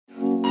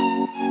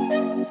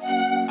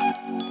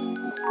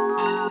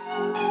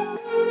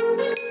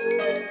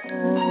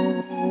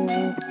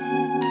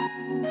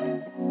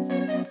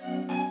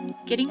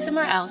Getting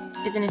somewhere else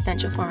is an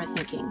essential form of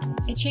thinking.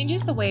 It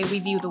changes the way we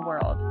view the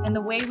world and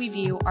the way we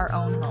view our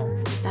own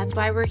homes. That's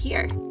why we're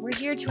here. We're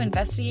here to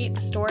investigate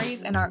the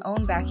stories in our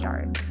own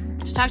backyards.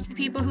 To talk to the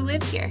people who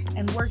live here.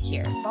 And work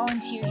here,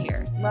 volunteer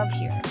here, love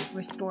here,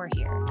 restore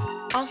here.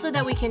 Also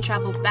that we can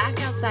travel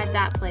back outside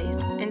that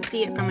place and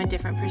see it from a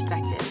different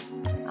perspective.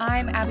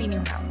 I'm Abby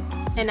Newhouse.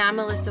 And I'm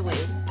Melissa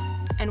Wade.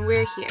 And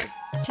we're here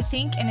to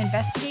think and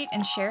investigate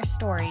and share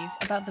stories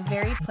about the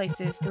varied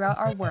places throughout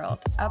our world,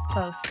 up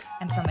close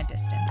and from a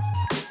distance.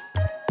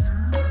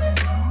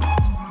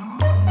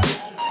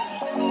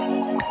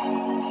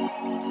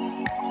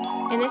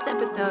 In this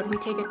episode, we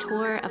take a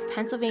tour of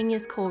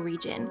Pennsylvania's coal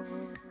region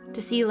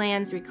to see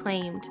lands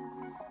reclaimed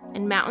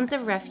and mountains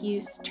of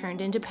refuse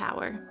turned into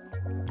power.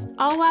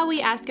 All while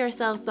we ask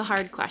ourselves the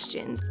hard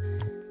questions,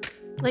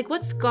 like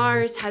what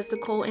scars has the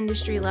coal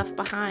industry left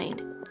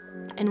behind?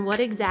 And what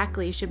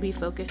exactly should we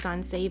focus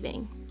on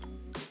saving?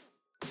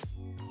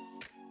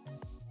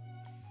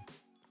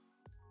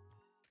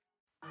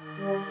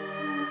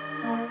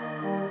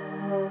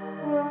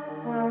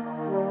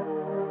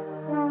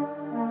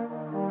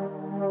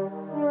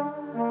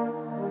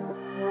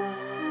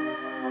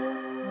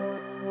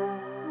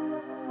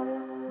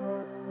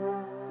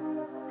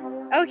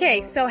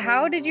 Okay, so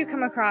how did you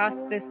come across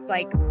this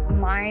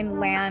mine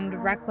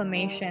land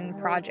reclamation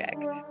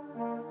project?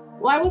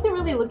 Well, I wasn't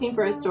really looking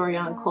for a story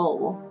on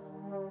coal.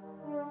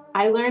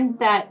 I learned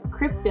that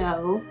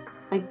crypto,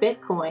 like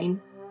Bitcoin,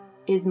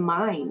 is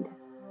mined.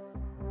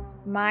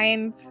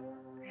 Mined?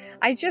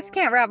 I just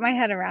can't wrap my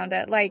head around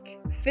it.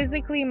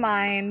 Physically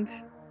mined,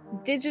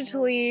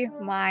 digitally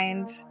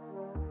mined.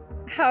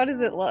 How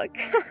does it look?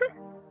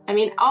 I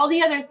mean, all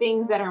the other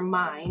things that are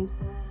mined,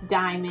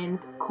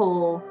 diamonds,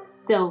 coal,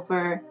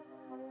 silver,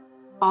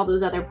 all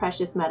those other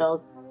precious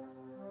metals,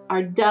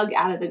 are dug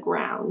out of the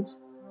ground.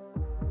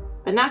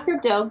 But not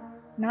crypto.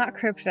 Not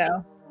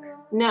crypto.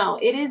 No,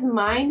 it is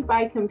mined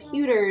by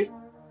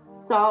computers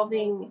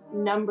solving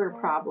number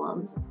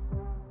problems.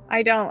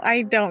 I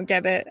don't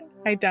get it.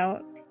 I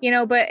don't.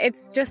 But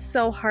it's just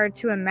so hard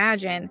to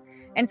imagine.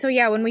 And so,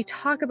 yeah, when we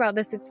talk about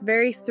this, it's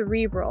very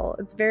cerebral.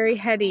 It's very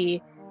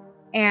heady.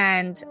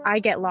 And I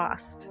get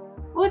lost.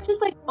 Well, it's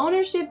just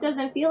ownership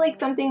doesn't feel like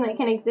something that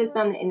can exist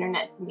on the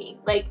internet to me.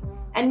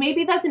 And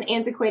maybe that's an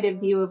antiquated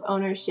view of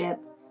ownership,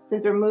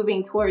 since we're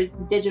moving towards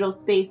digital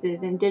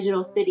spaces and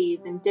digital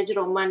cities and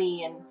digital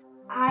money, and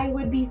I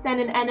would be sent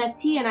an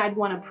NFT and I'd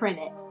want to print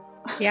it.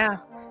 Yeah.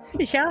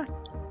 Yeah.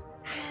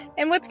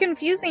 And what's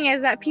confusing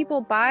is that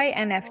people buy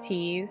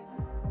NFTs.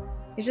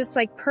 It's just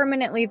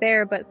permanently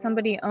there, but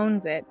somebody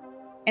owns it.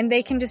 And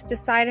they can just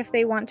decide if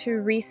they want to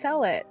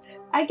resell it.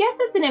 I guess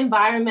it's an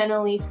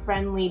environmentally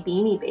friendly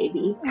Beanie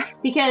Baby.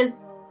 Because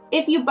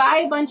if you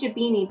buy a bunch of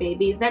Beanie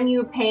Babies, then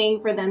you're paying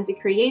for them to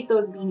create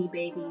those Beanie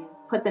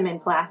Babies, put them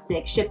in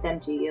plastic, ship them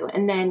to you,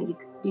 and then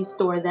you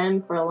store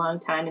them for a long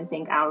time and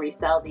think, I'll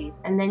resell these.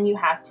 And then you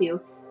have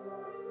to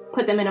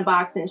put them in a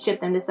box and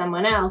ship them to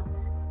someone else.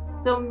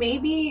 So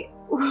maybe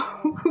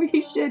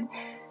we should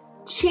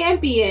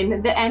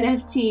champion the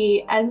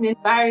NFT as an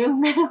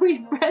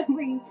environmentally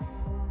friendly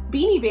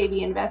Beanie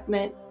Baby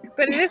investment.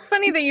 But it is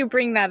funny that you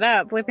bring that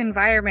up with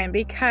environment,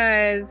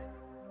 because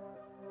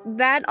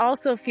that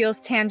also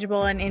feels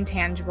tangible and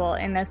intangible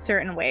in a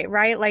certain way,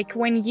 right?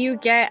 When you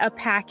get a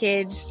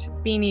packaged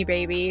Beanie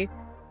Baby,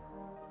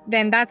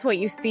 then that's what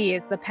you see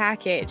is the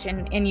package,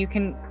 and you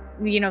can,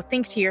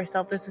 think to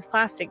yourself, this is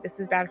plastic, this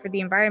is bad for the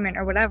environment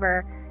or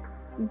whatever.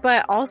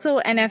 But also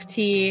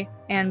NFT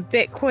and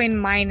Bitcoin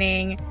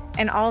mining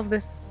and all of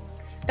this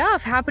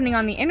stuff happening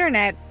on the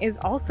internet is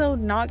also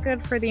not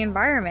good for the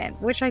environment,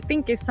 which I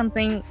think is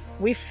something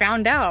we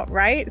found out,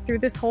 right, through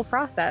this whole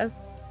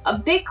process. A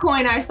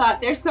Bitcoin, I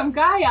thought there's some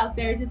guy out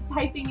there just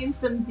typing in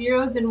some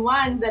zeros and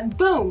ones and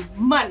boom,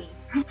 money.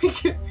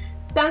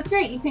 Sounds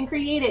great. You can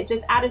create it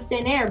just out of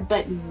thin air,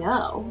 but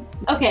no.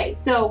 Okay,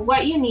 so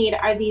what you need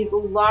are these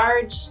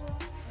large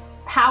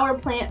power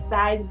plant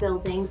size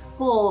buildings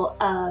full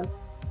of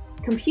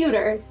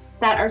computers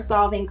that are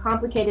solving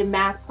complicated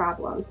math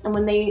problems. And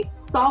when they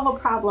solve a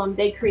problem,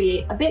 they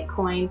create a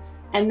Bitcoin.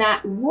 And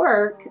that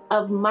work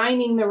of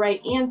mining the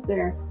right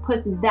answer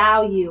puts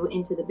value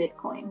into the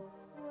Bitcoin.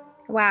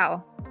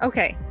 Wow.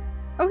 Okay,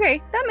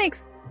 that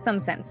makes some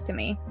sense to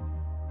me.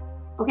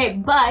 Okay,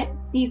 but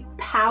these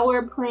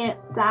power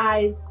plant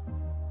sized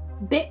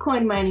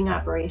Bitcoin mining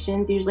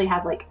operations usually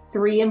have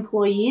 3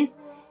 employees,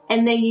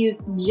 and they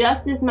use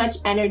just as much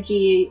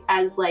energy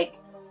as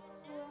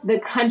the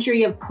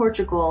country of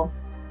Portugal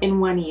in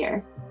 1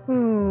 year.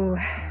 Ooh,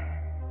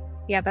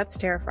 yeah, that's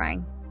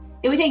terrifying.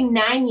 It would take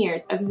 9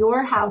 years of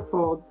your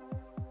household's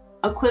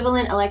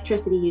equivalent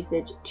electricity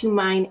usage to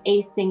mine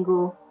a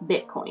single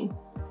Bitcoin.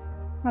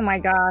 Oh my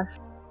gosh.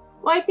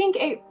 Well, I think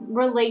it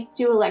relates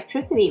to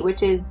electricity,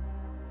 which is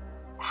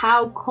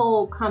how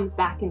coal comes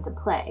back into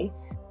play.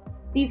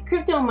 These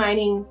crypto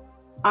mining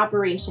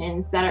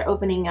operations that are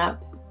opening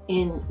up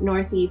in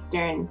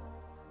northeastern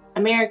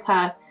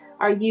America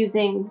are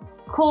using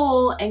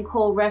coal and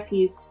coal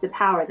refuse to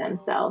power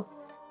themselves.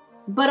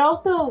 But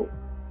also,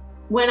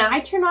 When I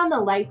turn on the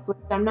light switch,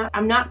 I'm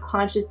not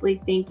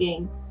consciously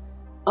thinking,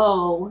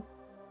 oh,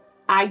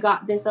 I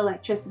got this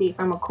electricity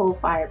from a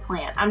coal-fired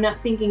plant. I'm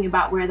not thinking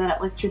about where that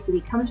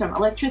electricity comes from.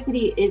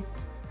 Electricity is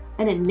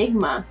an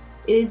enigma.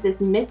 It is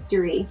this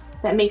mystery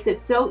that makes it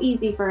so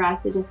easy for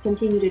us to just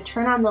continue to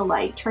turn on the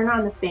light, turn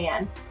on the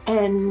fan,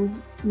 and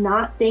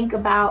not think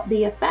about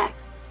the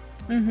effects.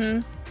 Mm-hmm.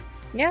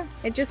 Yeah,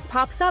 it just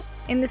pops up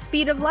in the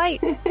speed of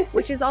light,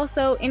 which is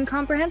also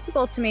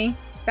incomprehensible to me.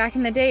 Back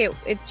in the day,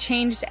 it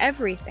changed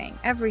everything.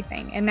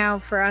 And now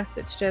for us,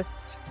 it's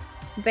just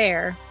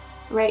there.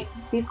 Right.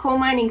 These coal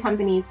mining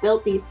companies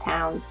built these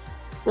towns,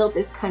 built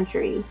this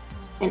country,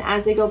 and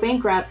as they go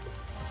bankrupt,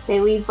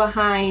 they leave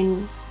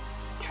behind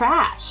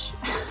trash,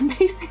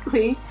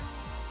 basically.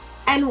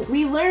 And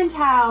we learned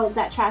how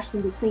that trash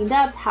can be cleaned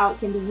up, how it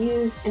can be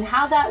used, and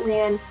how that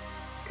land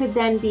could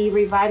then be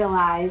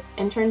revitalized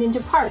and turned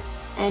into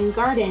parks and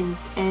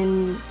gardens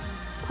and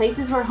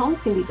places where homes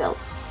can be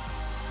built.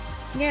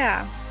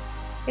 Yeah,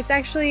 it's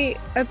actually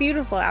a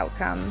beautiful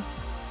outcome,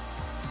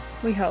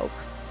 we hope.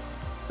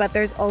 But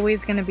there's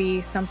always going to be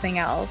something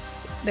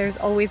else. There's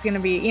always going to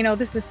be,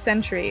 this is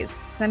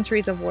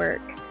centuries of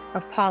work,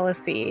 of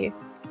policy.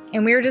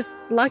 And we were just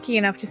lucky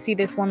enough to see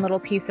this one little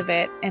piece of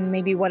it and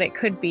maybe what it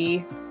could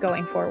be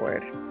going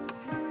forward.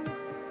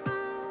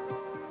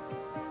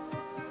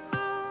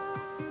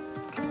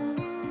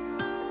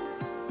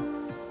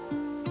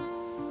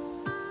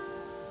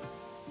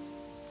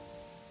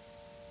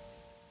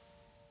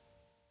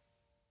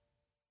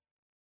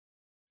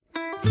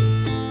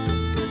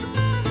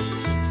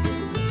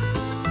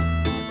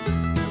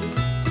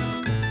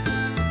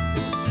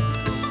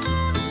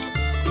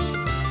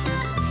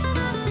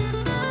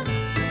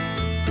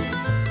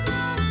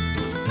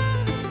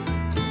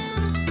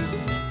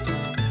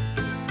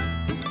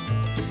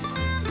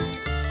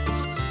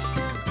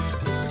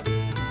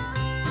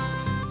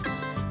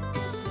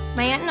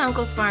 My aunt and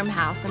uncle's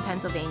farmhouse in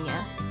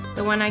Pennsylvania,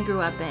 the one I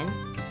grew up in,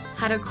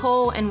 had a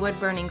coal and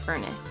wood-burning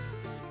furnace.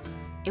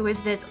 It was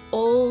this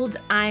old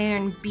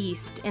iron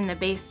beast in the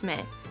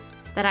basement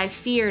that I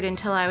feared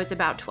until I was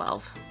about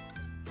 12.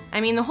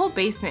 I mean, the whole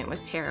basement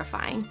was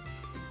terrifying.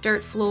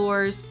 Dirt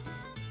floors,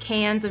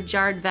 cans of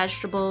jarred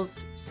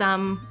vegetables,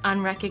 some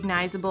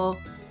unrecognizable,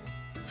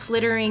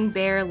 flittering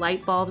bare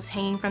light bulbs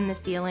hanging from the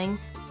ceiling.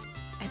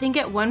 I think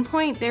at one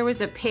point there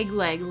was a pig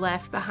leg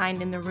left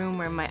behind in the room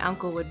where my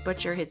uncle would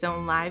butcher his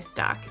own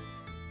livestock.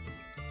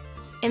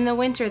 In the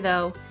winter,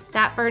 though,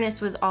 that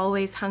furnace was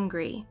always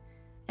hungry,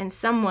 and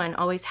someone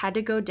always had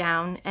to go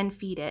down and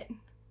feed it.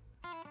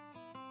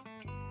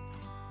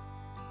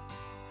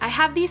 I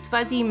have these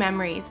fuzzy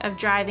memories of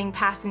driving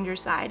passenger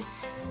side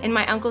in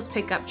my uncle's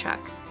pickup truck,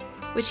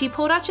 which he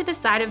pulled off to the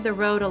side of the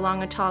road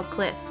along a tall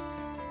cliff.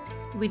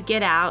 We'd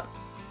get out,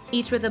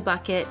 each with a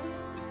bucket,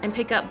 and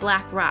pick up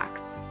black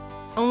rocks.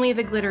 Only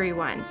the glittery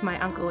ones, my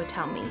uncle would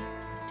tell me,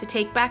 to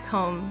take back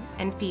home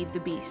and feed the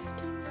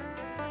beast.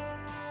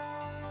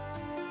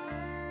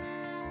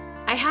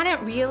 I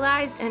hadn't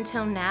realized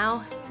until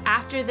now,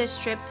 after this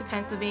trip to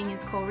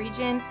Pennsylvania's coal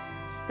region,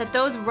 that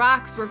those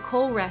rocks were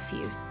coal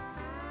refuse.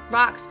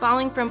 Rocks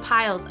falling from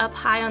piles up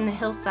high on the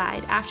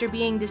hillside after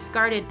being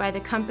discarded by the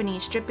company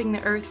stripping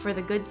the earth for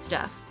the good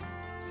stuff.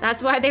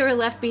 That's why they were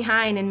left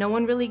behind and no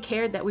one really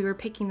cared that we were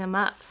picking them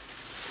up.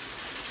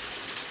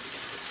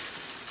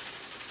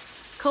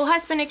 Coal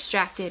has been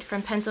extracted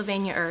from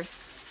Pennsylvania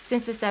earth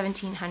since the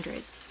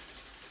 1700s,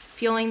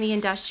 fueling the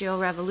Industrial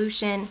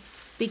Revolution,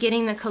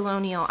 beginning the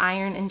colonial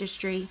iron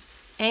industry,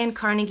 and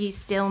Carnegie's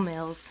steel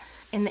mills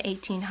in the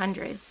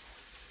 1800s,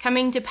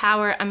 coming to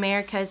power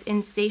America's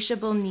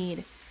insatiable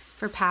need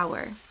for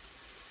power.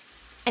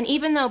 And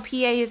even though PA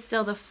is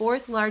still the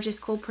fourth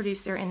largest coal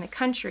producer in the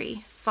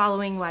country,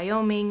 following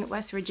Wyoming,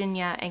 West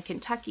Virginia, and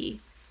Kentucky,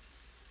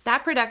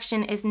 that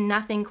production is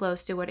nothing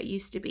close to what it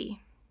used to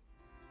be.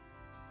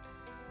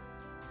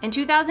 In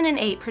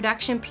 2008,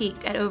 production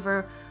peaked at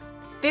over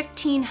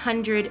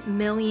 1,500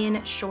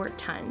 million short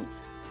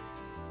tons.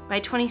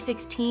 By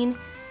 2016,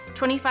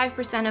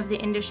 25% of the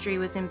industry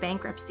was in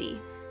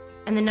bankruptcy,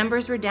 and the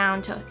numbers were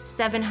down to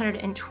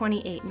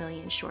 728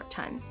 million short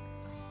tons.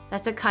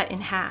 That's a cut in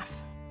half.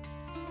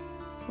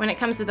 When it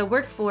comes to the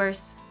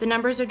workforce, the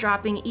numbers are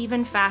dropping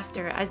even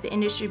faster as the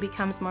industry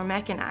becomes more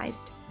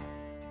mechanized.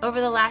 Over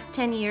the last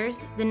 10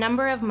 years, the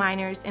number of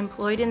miners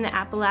employed in the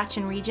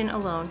Appalachian region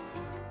alone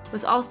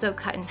was also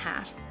cut in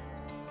half,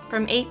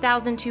 from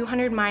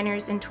 8,200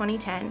 miners in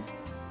 2010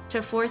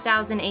 to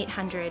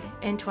 4,800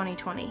 in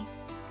 2020.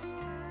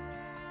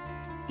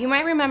 You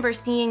might remember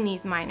seeing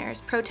these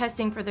miners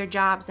protesting for their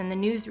jobs in the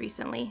news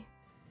recently.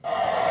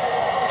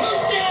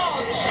 Whose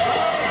dogs?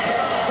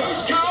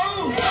 Whose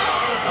coal?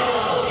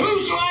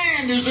 Whose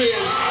land is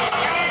this?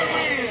 Our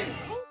land.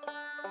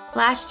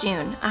 Last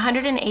June,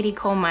 180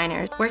 coal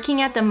miners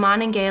working at the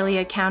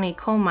Monongalia County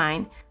coal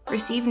mine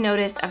received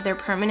notice of their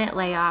permanent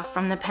layoff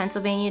from the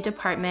Pennsylvania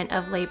Department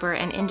of Labor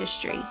and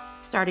Industry,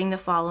 starting the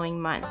following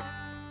month.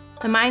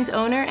 The mine's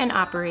owner and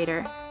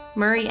operator,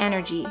 Murray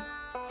Energy,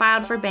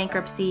 filed for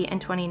bankruptcy in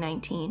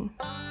 2019.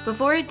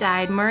 Before it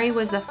died, Murray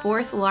was the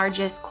 4th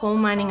largest coal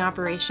mining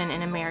operation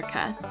in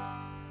America.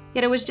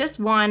 Yet it was just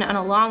one on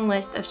a long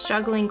list of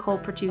struggling coal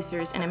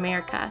producers in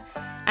America,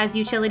 as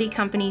utility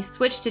companies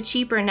switched to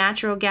cheaper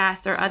natural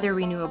gas or other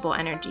renewable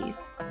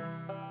energies.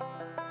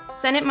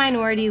 Senate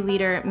Minority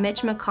Leader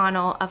Mitch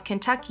McConnell of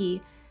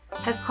Kentucky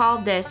has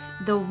called this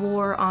the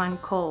war on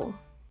coal.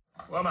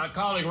 Well, my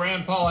colleague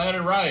Rand Paul had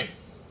it right.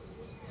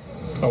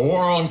 A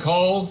war on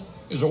coal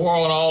is a war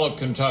on all of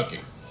Kentucky.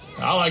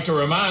 I like to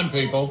remind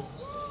people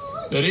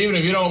that even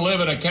if you don't live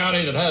in a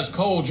county that has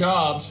coal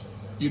jobs,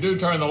 you do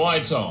turn the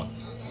lights on.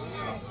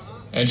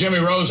 And Jimmy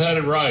Rose had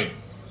it right.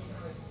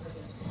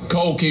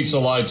 Coal keeps the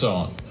lights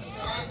on.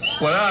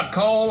 Without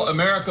coal,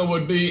 America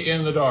would be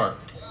in the dark.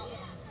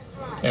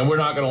 And we're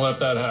not going to let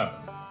that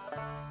happen.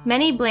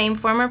 Many blame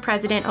former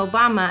President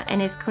Obama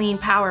and his Clean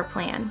Power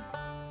Plan.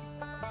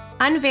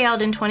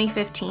 Unveiled in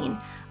 2015,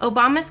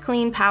 Obama's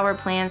Clean Power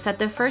Plan set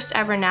the first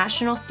ever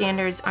national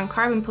standards on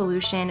carbon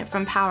pollution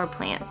from power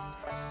plants,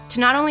 to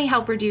not only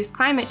help reduce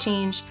climate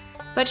change,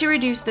 but to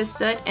reduce the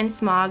soot and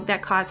smog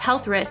that cause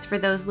health risks for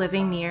those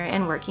living near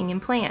and working in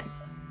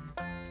plants.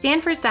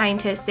 Stanford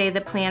scientists say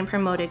the plan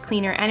promoted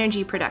cleaner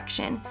energy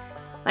production,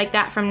 like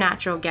that from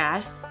natural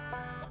gas,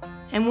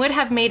 and would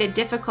have made it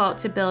difficult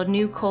to build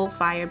new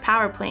coal-fired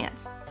power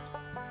plants.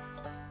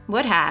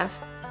 Would have.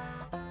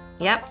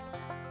 Yep.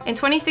 In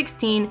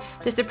 2016,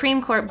 the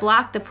Supreme Court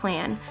blocked the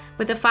plan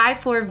with a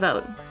 5-4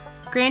 vote,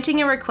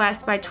 granting a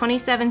request by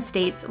 27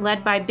 states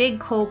led by big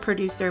coal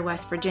producer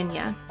West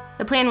Virginia.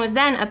 The plan was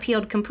then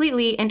appealed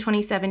completely in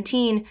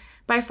 2017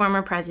 by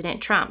former President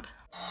Trump.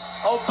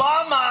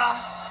 Obama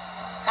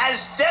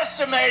has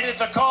decimated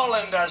the coal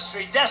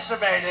industry,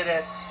 decimated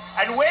it,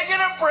 and we're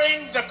going to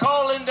bring the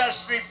coal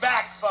industry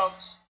back,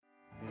 folks.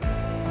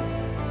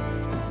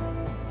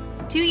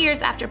 2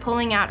 years after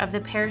pulling out of the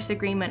Paris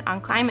Agreement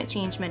on climate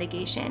change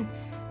mitigation,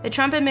 the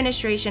Trump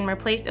administration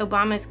replaced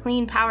Obama's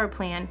Clean Power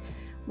Plan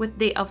with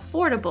the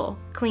Affordable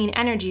Clean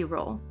Energy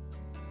Rule,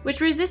 which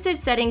resisted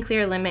setting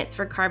clear limits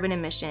for carbon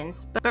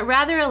emissions, but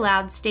rather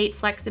allowed state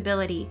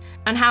flexibility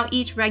on how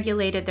each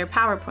regulated their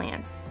power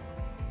plants.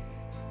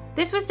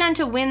 This was done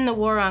to win the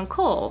war on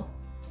coal,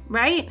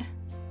 right?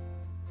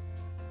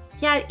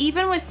 Yet,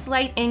 even with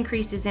slight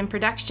increases in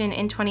production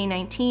in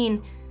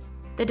 2019,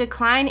 the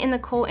decline in the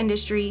coal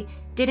industry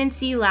didn't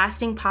see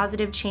lasting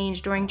positive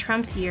change during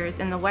Trump's years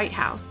in the White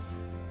House,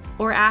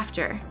 or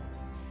after.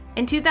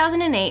 In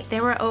 2008,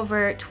 there were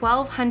over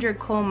 1,200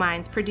 coal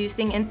mines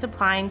producing and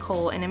supplying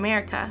coal in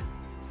America.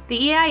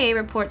 The EIA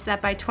reports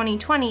that by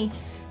 2020,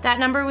 that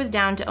number was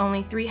down to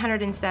only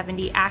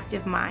 370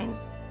 active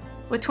mines,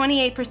 with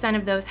 28%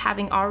 of those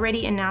having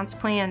already announced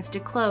plans to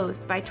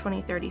close by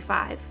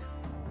 2035.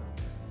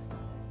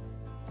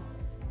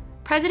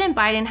 President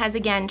Biden has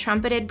again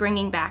trumpeted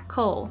bringing back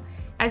coal,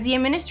 as the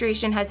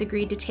administration has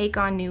agreed to take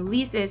on new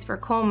leases for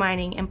coal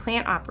mining and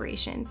plant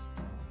operations.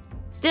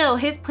 Still,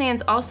 his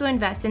plans also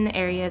invest in the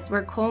areas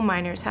where coal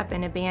miners have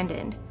been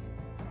abandoned.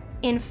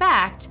 In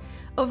fact,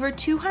 over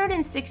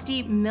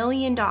 $260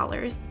 million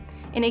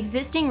in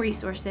existing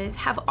resources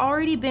have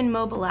already been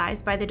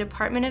mobilized by the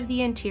Department of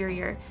the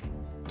Interior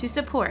to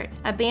support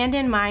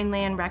abandoned mine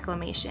land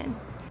reclamation,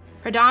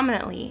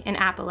 predominantly in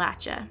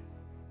Appalachia.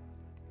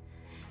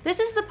 This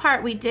is the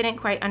part we didn't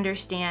quite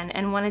understand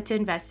and wanted to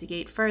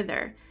investigate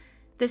further.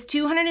 This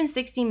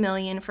 $260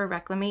 million for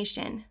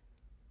reclamation.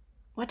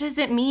 What does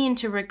it mean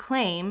to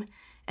reclaim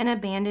an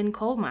abandoned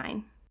coal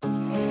mine?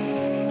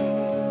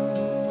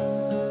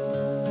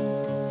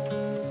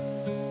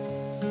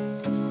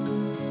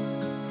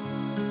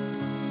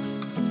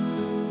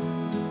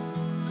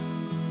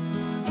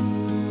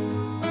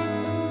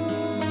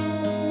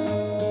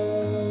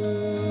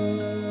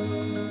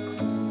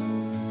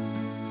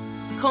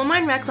 Coal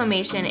mine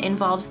reclamation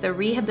involves the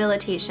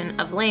rehabilitation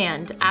of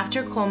land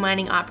after coal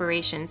mining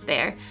operations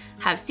there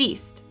have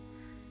ceased.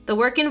 The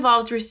work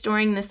involves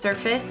restoring the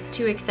surface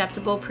to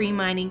acceptable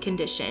pre-mining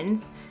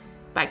conditions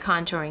by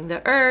contouring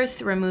the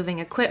earth, removing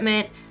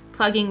equipment,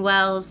 plugging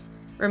wells,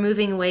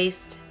 removing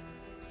waste,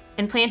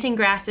 and planting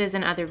grasses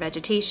and other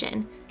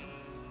vegetation.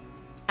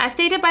 As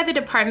stated by the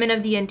Department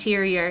of the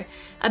Interior,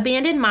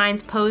 abandoned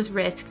mines pose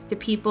risks to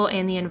people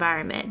and the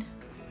environment.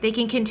 They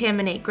can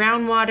contaminate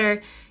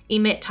groundwater,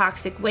 emit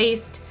toxic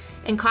waste,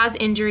 and cause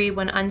injury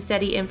when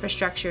unsteady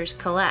infrastructures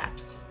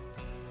collapse.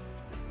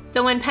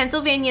 So when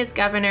Pennsylvania's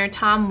Governor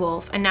Tom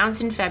Wolf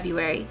announced in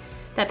February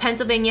that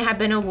Pennsylvania had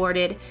been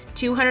awarded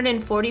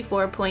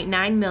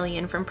 $244.9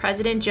 million from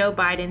President Joe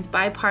Biden's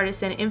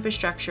bipartisan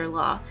infrastructure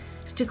law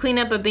to clean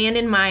up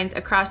abandoned mines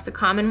across the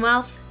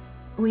Commonwealth,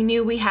 we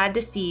knew we had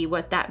to see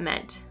what that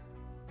meant.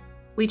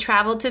 We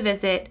traveled to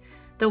visit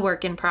the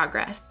work in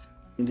progress.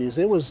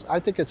 I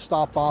think it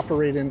stopped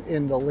operating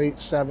in the late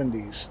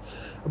 70s,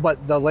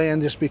 but the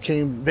land just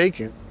became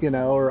vacant,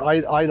 or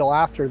idle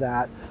after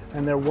that,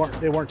 and they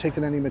weren't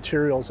taking any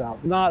materials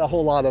out. Not a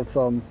whole lot of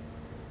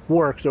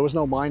work. There was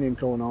no mining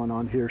going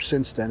on here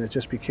since then. It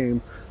just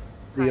became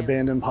the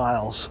abandoned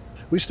piles.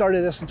 We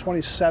started this in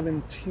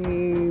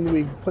 2017.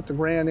 We put the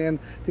grant in.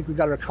 I think we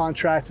got our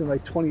contract in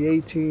like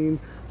 2018.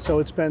 So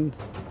it's been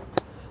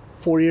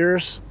 4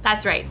 years.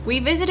 That's right. We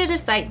visited a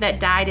site that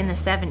died in the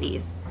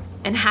 70s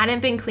and hadn't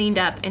been cleaned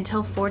up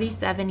until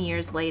 47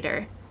 years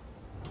later.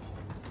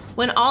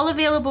 When all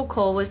available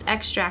coal was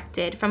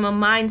extracted from a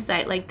mine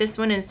site like this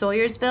one in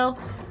Sawyersville,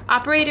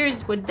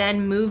 operators would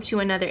then move to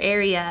another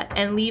area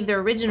and leave the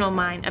original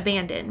mine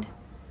abandoned.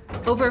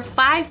 Over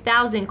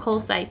 5,000 coal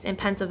sites in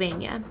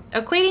Pennsylvania,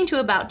 equating to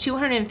about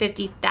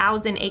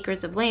 250,000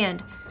 acres of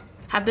land,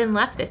 have been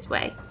left this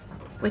way,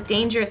 with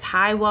dangerous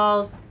high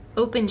walls,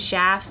 open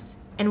shafts,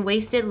 and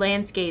wasted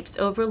landscapes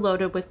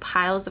overloaded with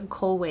piles of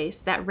coal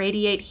waste that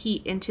radiate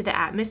heat into the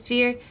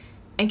atmosphere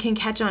and can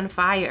catch on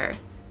fire.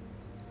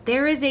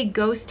 There is a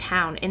ghost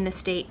town in the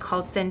state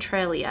called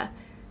Centralia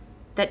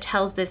that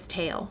tells this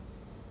tale.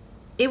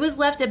 It was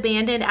left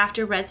abandoned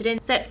after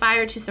residents set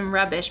fire to some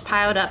rubbish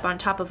piled up on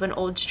top of an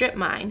old strip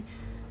mine,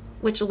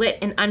 which lit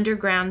an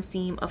underground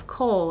seam of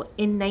coal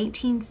in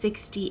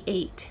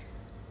 1968.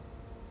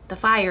 The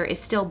fire is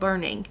still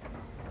burning.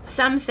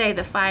 Some say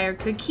the fire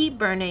could keep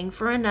burning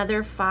for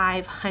another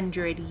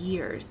 500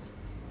 years.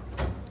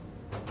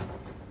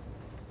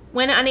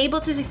 When unable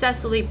to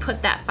successfully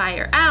put that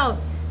fire out,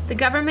 the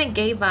government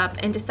gave up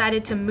and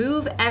decided to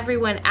move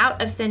everyone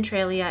out of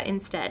Centralia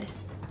instead,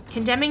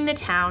 condemning the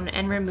town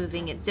and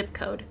removing its zip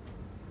code.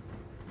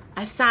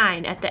 A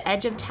sign at the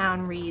edge of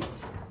town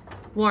reads,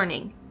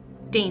 "Warning,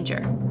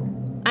 danger,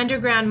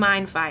 underground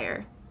mine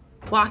fire.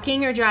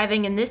 Walking or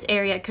driving in this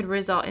area could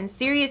result in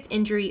serious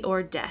injury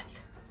or death.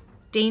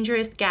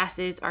 Dangerous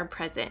gases are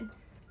present.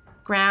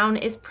 Ground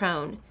is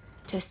prone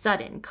to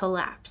sudden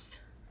collapse."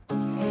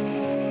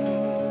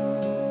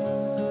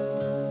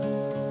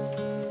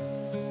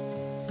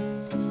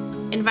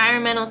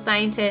 Environmental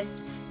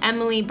scientist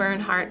Emily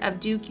Bernhardt of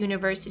Duke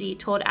University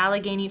told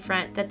Allegheny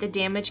Front that the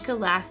damage could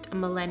last a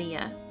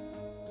millennia.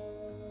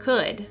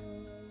 Could.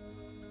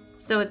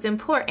 So it's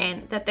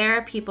important that there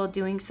are people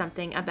doing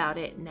something about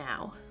it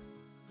now.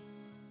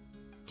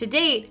 To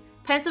date,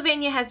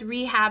 Pennsylvania has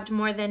rehabbed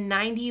more than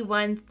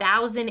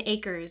 91,000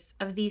 acres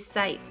of these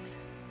sites,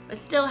 but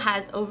still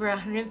has over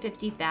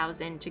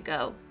 150,000 to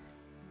go.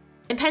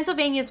 In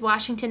Pennsylvania's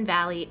Washington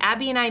Valley,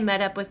 Abby and I met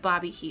up with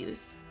Bobby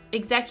Hughes,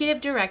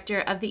 Executive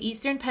Director of the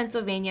Eastern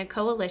Pennsylvania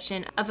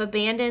Coalition of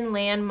Abandoned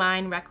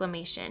Landmine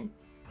Reclamation.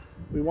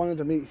 We wanted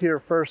to meet here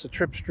first at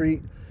Tripp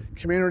Street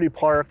Community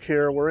Park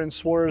here. We're in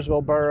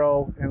Swayersville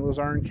Borough in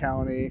Luzerne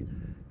County,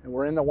 and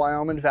we're in the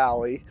Wyoming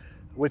Valley,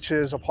 which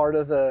is a part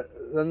of the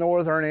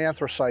northern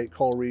anthracite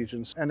coal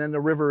regions. And then the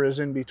river is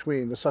in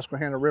between. The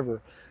Susquehanna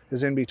River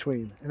is in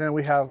between. And then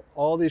we have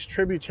all these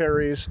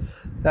tributaries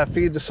that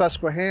feed the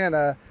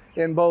Susquehanna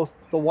in both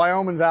the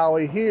Wyoming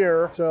Valley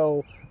here.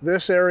 So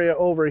this area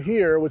over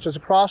here, which is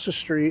across the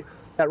street,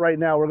 that right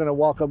now we're going to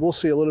walk up. We'll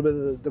see a little bit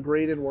of the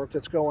graded work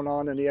that's going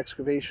on in the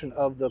excavation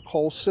of the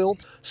coal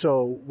silt.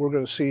 So we're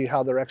going to see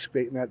how they're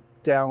excavating that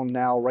down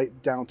now, right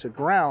down to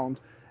ground.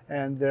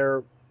 And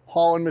they're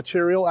hauling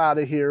material out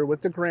of here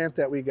with the grant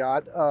that we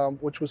got,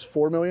 which was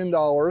 $4 million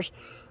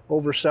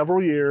over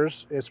several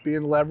years. It's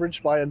being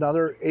leveraged by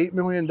another $8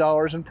 million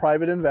in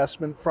private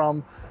investment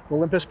from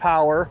Olympus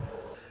Power.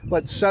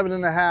 But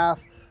 7.5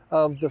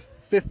 of the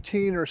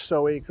 15 or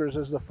so acres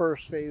is the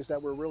first phase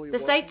that we're really The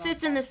site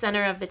sits in the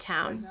center of the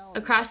town,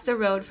 across the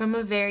road from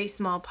a very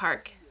small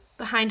park,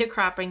 behind a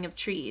cropping of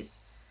trees.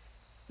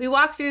 We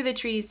walk through the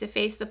trees to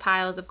face the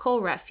piles of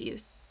coal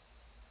refuse.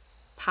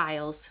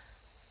 Piles.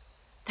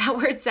 That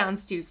word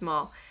sounds too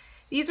small.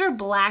 These were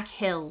black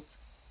hills,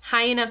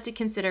 high enough to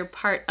consider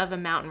part of a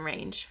mountain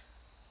range.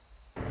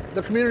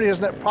 The community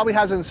probably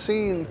hasn't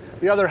seen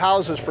the other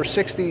houses for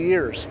 60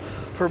 years,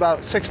 for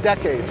about 6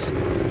 decades.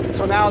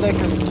 So now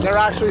they're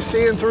actually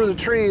seeing through the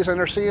trees, and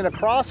they're seeing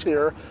across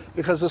here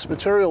because this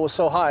material was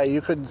so high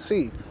you couldn't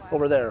see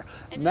over there.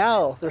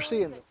 Now they're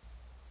seeing it.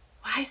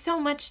 Why so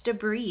much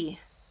debris?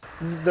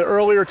 The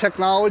earlier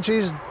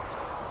technologies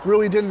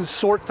really didn't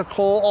sort the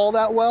coal all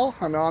that well.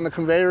 I mean, on the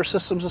conveyor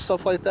systems and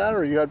stuff like that,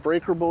 or you had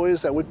breaker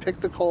boys that would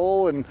pick the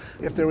coal, and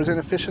if there was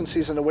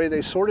inefficiencies in the way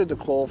they sorted the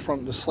coal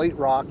from the slate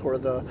rock or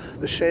the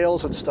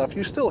shales and stuff,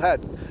 you still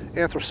had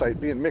anthracite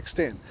being mixed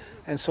in.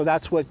 And so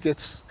that's what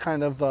gets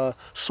kind of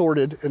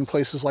sorted in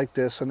places like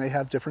this, and they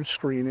have different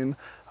screening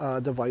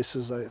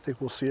devices. I think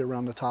we'll see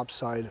around the top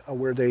side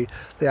where they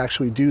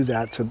actually do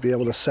that to be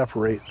able to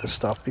separate the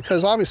stuff.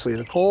 Because obviously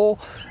the coal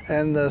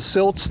and the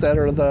silts that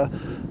are the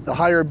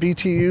higher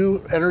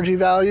BTU energy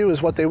value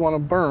is what they want to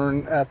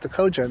burn at the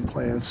cogen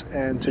plants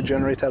and to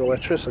generate that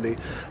electricity.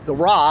 The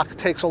rock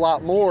takes a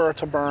lot more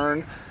to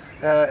burn,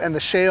 and the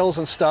shales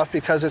and stuff,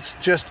 because it's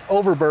just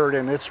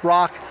overburden. It's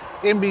rock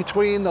in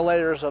between the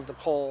layers of the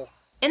coal.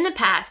 In the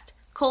past,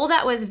 coal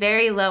that was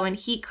very low in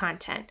heat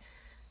content,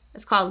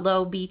 it's called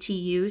low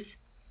BTUs,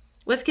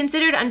 was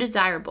considered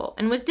undesirable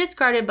and was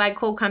discarded by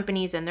coal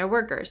companies and their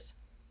workers.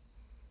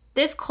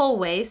 This coal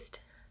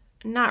waste,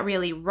 not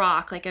really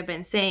rock like I've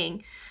been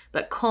saying,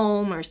 but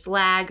comb or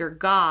slag or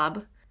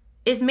gob,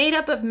 is made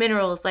up of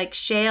minerals like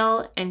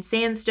shale and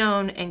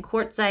sandstone and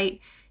quartzite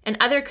and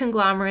other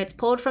conglomerates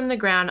pulled from the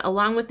ground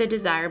along with the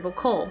desirable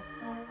coal.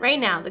 Right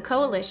now, the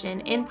coalition,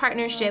 in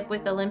partnership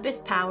with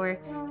Olympus Power,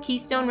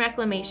 Keystone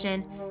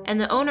Reclamation,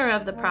 and the owner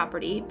of the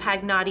property,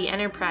 Pagnotti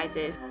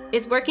Enterprises,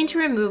 is working to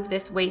remove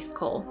this waste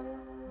coal,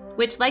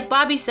 which, like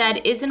Bobby said,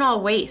 isn't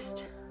all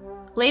waste.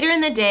 Later in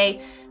the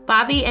day,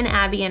 Bobby and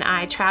Abby and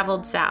I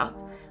traveled south,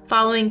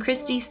 following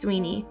Christy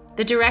Sweeney,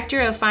 the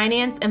Director of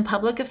Finance and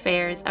Public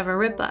Affairs of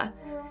ARIPA,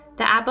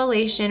 the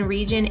Appalachian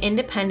Region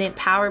Independent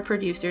Power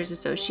Producers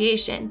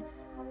Association,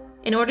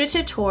 in order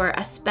to tour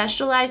a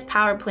specialized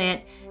power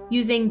plant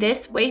using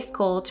this waste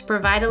coal to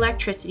provide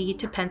electricity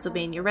to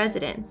Pennsylvania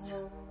residents.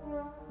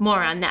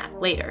 More on that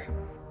later.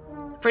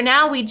 For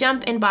now, we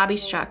jump in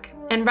Bobby's truck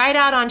and ride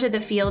out onto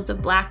the fields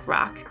of black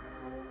rock,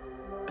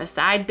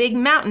 beside big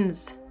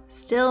mountains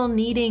still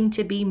needing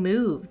to be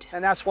moved.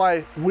 And that's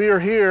why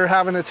we're here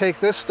having to take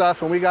this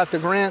stuff, and we got the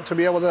grant to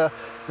be able to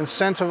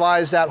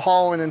incentivize that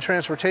hauling and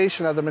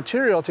transportation of the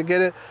material to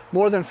get it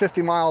more than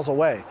 50 miles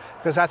away,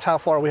 because that's how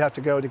far we have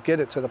to go to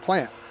get it to the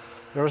plant.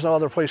 There was no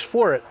other place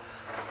for it.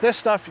 This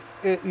stuff,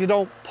 you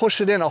don't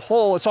push it in a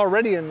hole, it's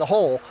already in the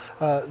hole.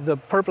 The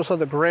purpose of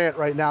the grant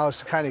right now is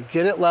to kind of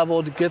get it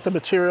leveled, get the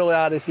material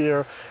out of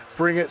here,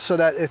 bring it so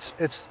that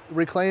it's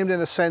reclaimed in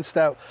a sense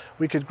that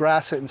we could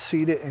grass it and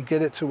seed it and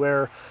get it to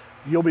where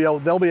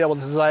they'll be able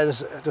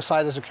to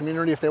decide as a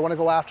community if they want to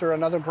go after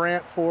another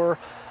grant for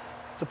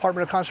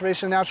Department of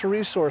Conservation and Natural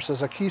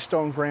Resources, a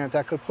Keystone grant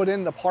that could put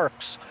in the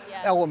parks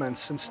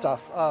elements and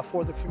stuff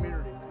for the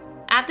community.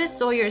 At the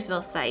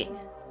Sawyersville site,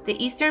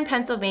 the Eastern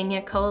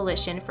Pennsylvania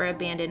Coalition for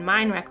Abandoned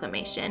Mine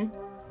Reclamation,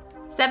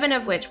 7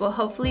 of which will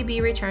hopefully be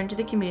returned to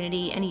the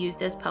community and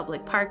used as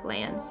public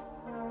parklands.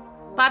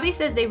 Bobby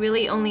says they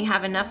really only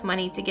have enough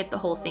money to get the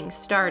whole thing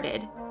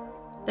started.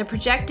 The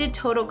projected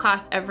total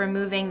cost of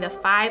removing the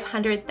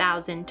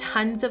 500,000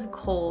 tons of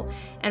coal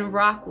and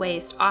rock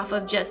waste off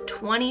of just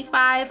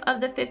 25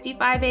 of the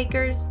 55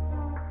 acres,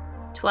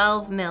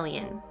 $12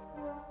 million.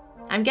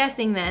 I'm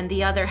guessing then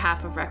the other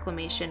half of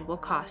reclamation will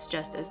cost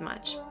just as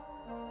much.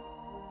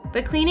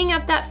 But cleaning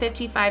up that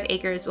 55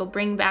 acres will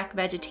bring back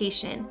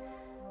vegetation,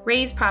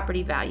 raise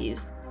property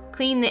values,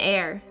 clean the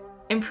air,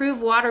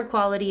 improve water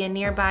quality in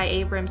nearby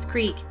Abrams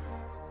Creek,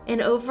 and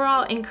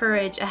overall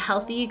encourage a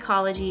healthy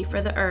ecology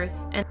for the earth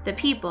and the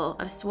people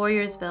of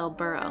Sawyersville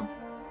Borough.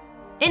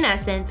 In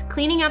essence,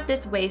 cleaning up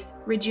this waste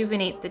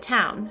rejuvenates the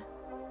town.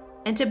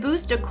 And to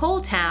boost a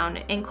coal town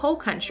in coal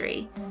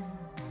country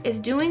is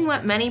doing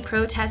what many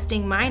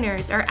protesting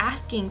miners are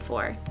asking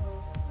for.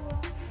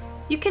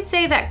 You could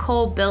say that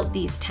coal built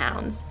these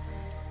towns.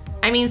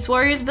 I mean,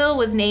 Sawyersville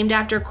was named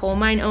after coal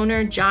mine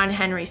owner John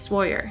Henry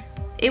Sawyer.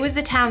 It was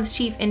the town's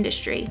chief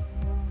industry,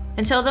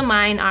 until the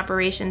mine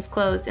operations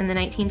closed in the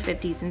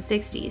 1950s and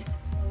 60s.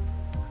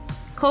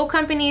 Coal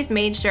companies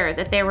made sure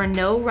that there were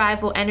no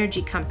rival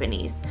energy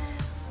companies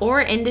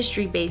or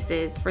industry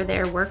bases for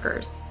their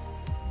workers.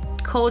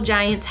 Coal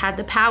giants had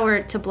the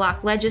power to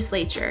block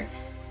legislature,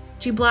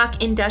 to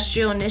block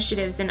industrial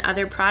initiatives and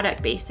other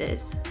product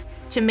bases,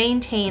 to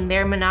maintain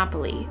their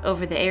monopoly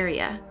over the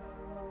area.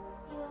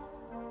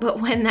 But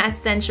when that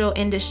central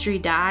industry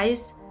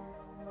dies,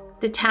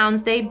 the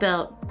towns they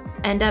built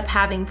end up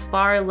having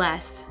far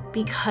less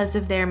because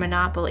of their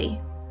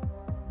monopoly.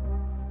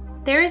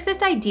 There is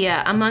this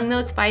idea among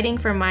those fighting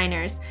for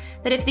miners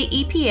that if the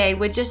EPA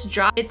would just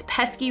drop its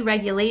pesky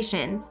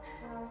regulations,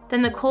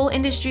 then the coal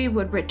industry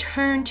would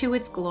return to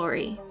its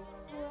glory.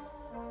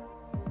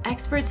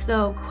 Experts,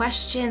 though,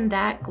 question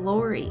that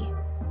glory.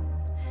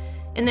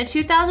 In the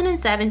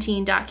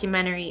 2017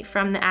 documentary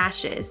From the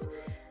Ashes,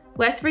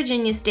 West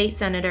Virginia State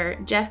Senator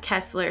Jeff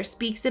Kessler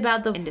speaks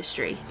about the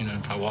industry. You know,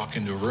 if I walk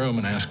into a room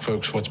and ask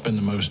folks what's been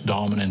the most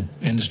dominant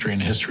industry in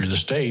the history of the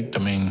state, I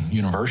mean,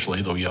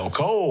 universally they'll yell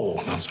coal.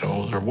 And I'll say,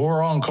 oh, there's a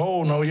war on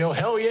coal. And they'll yell,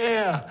 hell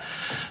yeah.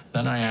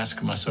 Then I ask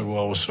them, I said,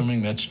 well,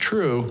 assuming that's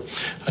true,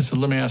 I said,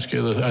 let me ask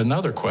you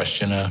another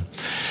question.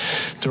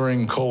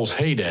 During coal's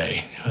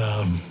heyday,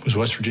 was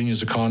West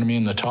Virginia's economy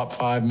in the top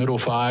 5, middle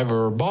 5,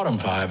 or bottom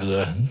 5 of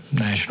the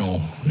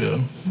national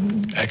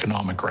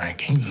economic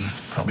rankings? And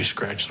probably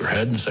scratch their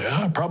head and say,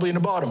 probably in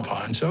the bottom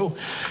 5. So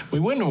we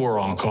win the war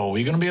on coal. Are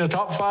you going to be in the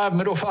top 5,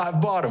 middle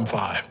 5, bottom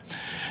 5?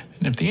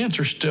 And if the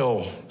answer's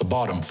still the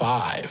bottom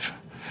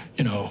 5,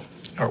 you know,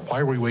 why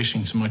are we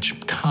wasting so much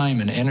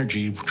time and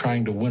energy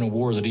trying to win a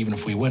war that even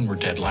if we win, we're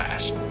dead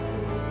last?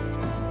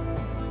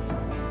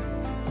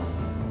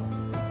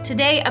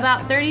 Today,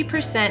 about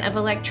 30% of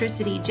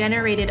electricity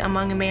generated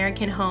among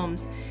American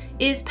homes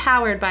is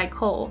powered by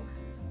coal.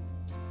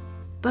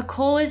 But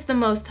coal is the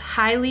most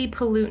highly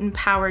pollutant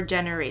power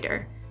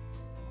generator.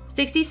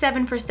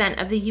 67%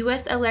 of the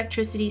U.S.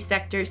 electricity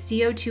sector's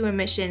CO2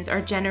 emissions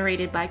are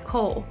generated by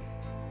coal.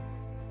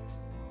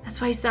 That's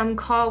why some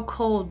call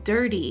coal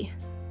dirty,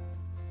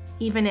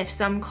 even if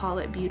some call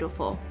it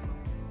beautiful.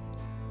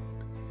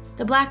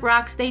 The black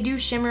rocks, they do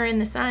shimmer in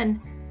the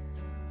sun.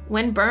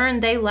 When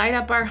burned, they light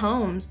up our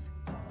homes.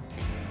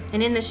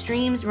 And in the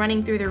streams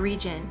running through the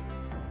region,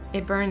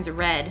 it burns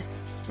red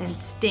and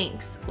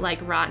stinks like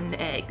rotten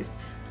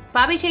eggs.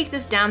 Bobby takes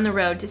us down the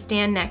road to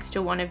stand next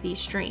to one of these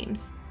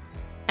streams,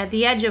 at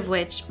the edge of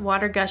which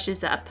water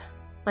gushes up,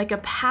 like a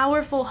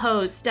powerful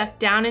hose stuck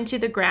down into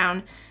the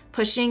ground,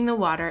 pushing the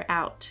water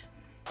out.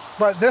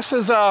 But this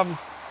is what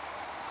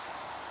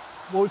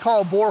we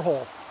call a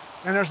borehole,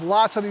 and there's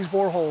lots of these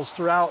boreholes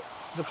throughout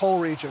the coal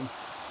region.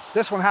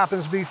 This one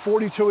happens to be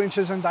 42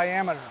 inches in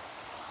diameter.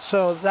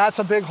 So that's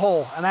a big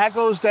hole, and that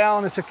goes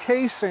down, it's a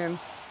casing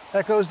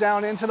that goes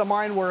down into the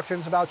mine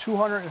workings about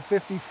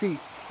 250 feet.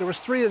 There was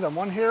 3 of them,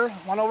 one here,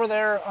 one over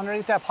there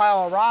underneath that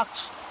pile of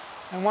rocks,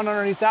 and one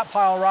underneath that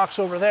pile of rocks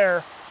over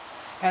there.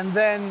 And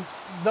then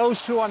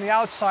those 2 on the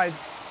outside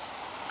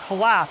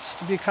collapsed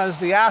because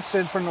the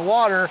acid from the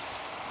water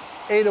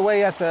ate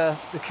away at the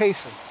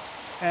casing,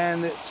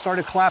 and it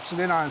started collapsing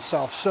in on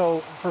itself. So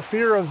for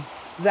fear of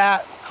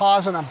that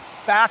causing a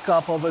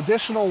backup of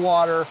additional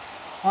water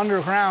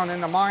underground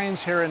in the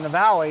mines here in the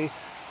valley,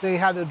 they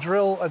had to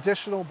drill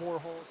additional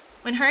boreholes.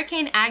 When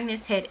Hurricane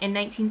Agnes hit in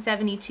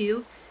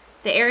 1972,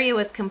 the area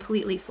was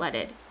completely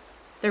flooded,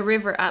 the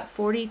river up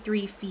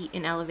 43 feet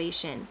in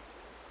elevation,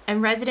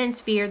 and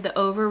residents feared the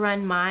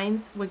overrun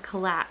mines would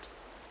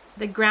collapse,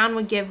 the ground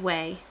would give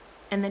way,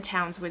 and the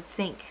towns would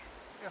sink.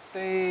 If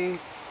they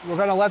were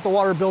going to let the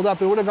water build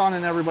up, it would have gone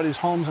in everybody's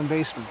homes and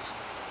basements.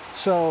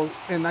 So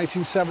in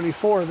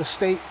 1974, the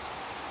state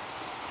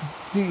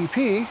DEP,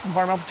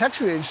 Environmental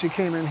Protection Agency,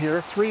 came in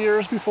here 3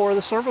 years before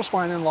the surface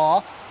mining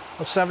law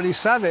of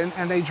 77,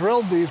 and they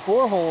drilled these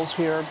boreholes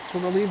here to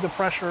relieve the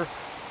pressure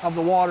of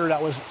the water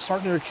that was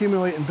starting to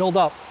accumulate and build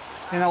up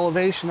in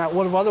elevation that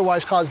would have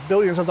otherwise caused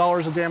billions of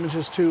dollars of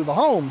damages to the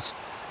homes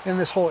in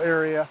this whole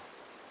area.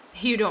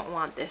 You don't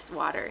want this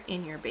water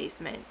in your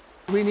basement.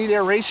 We need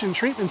aeration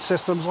treatment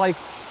systems like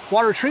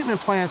water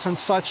treatment plants and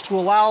such to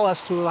allow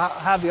us to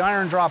have the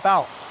iron drop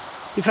out.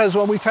 Because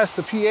when we test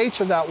the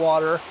pH of that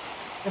water,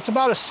 it's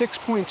about a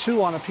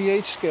 6.2 on a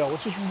pH scale,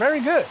 which is very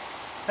good.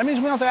 That means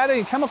we don't have to add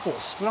any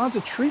chemicals. We don't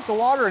have to treat the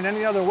water in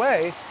any other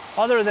way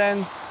other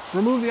than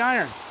remove the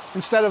iron,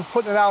 instead of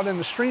putting it out in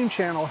the stream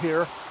channel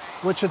here,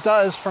 which it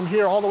does from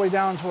here all the way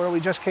down to where we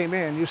just came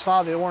in. You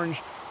saw the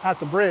orange at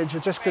the bridge.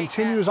 It just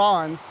continues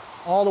on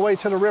all the way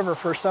to the river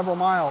for several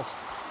miles.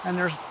 And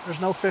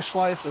there's no fish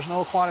life, there's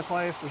no aquatic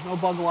life, there's no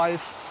bug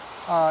life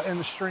in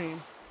the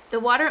stream. The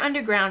water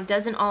underground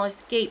doesn't all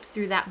escape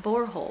through that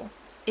borehole.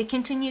 It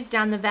continues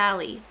down the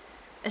valley,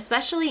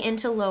 especially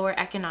into lower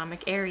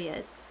economic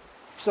areas.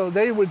 So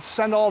they would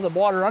send all the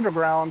water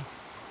underground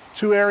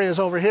to areas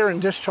over here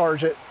and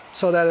discharge it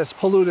so that it's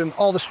polluting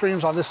all the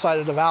streams on this side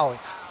of the valley.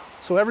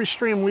 So every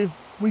stream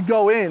we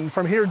go in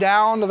from here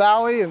down the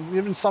valley, and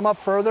even some up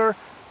further,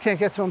 can't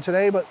get to them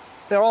today, but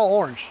they're all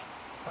orange,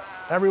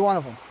 every one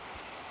of them.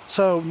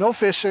 So no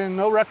fishing,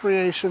 no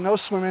recreation, no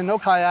swimming, no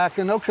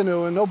kayaking, no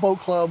canoeing, no boat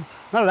club,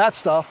 none of that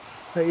stuff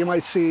that you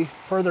might see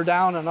further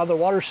down in other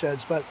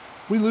watersheds. But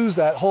we lose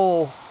that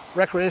whole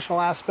recreational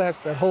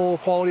aspect, that whole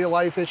quality of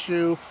life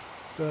issue,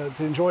 the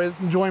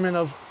enjoyment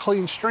of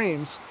clean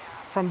streams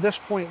from this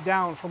point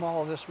down from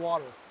all of this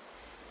water.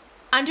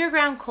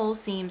 Underground coal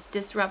seams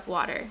disrupt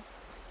water,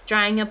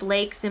 drying up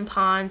lakes and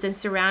ponds and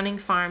surrounding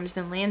farms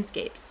and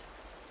landscapes.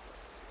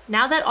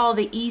 Now that all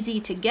the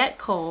easy-to-get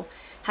coal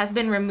has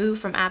been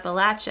removed from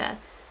Appalachia,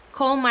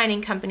 coal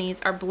mining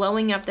companies are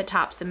blowing up the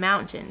tops of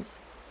mountains.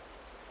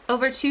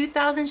 Over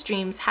 2,000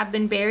 streams have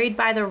been buried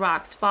by the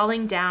rocks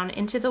falling down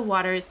into the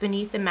waters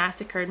beneath the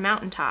massacred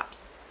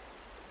mountaintops.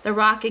 The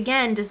rock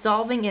again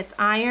dissolving its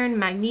iron,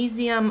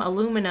 magnesium,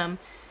 aluminum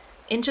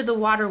into the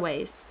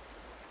waterways,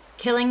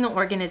 killing the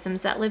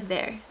organisms that live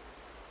there.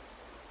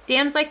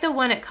 Dams like the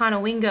one at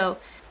Conowingo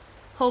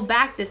hold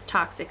back this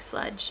toxic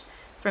sludge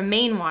from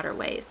main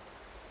waterways,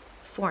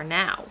 for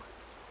now.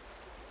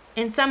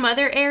 In some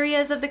other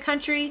areas of the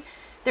country,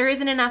 there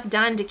isn't enough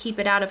done to keep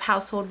it out of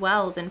household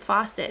wells and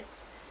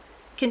faucets.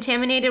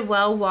 Contaminated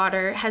well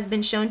water has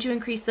been shown to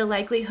increase the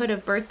likelihood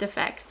of birth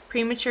defects,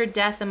 premature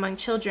death among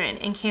children,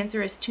 and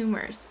cancerous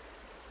tumors.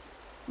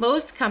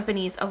 Most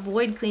companies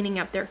avoid cleaning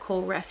up their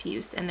coal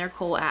refuse and their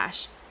coal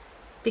ash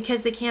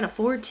because they can't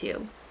afford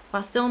to,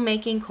 while still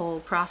making coal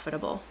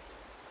profitable.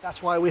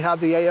 That's why we have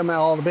the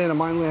AML, the Abandoned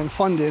Mine Land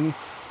Funding,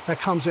 that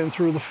comes in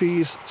through the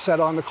fees set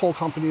on the coal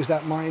companies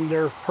that mine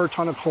their per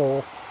ton of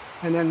coal.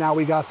 And then now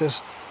we got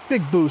this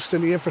big boost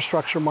in the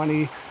infrastructure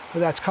money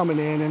that's coming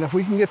in. And if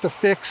we can get the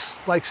fix,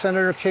 like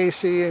Senator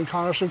Casey and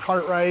Congressman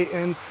Cartwright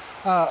and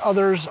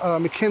others,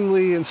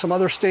 McKinley and some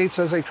other states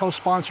as they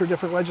co-sponsor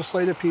different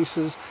legislative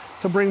pieces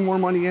to bring more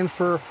money in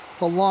for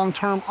the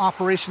long-term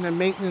operation and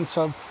maintenance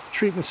of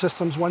treatment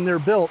systems when they're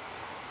built,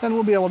 then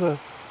we'll be able to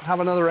have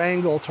another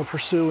angle to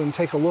pursue and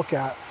take a look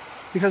at.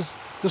 Because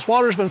this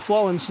water's been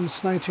flowing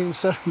since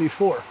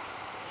 1974,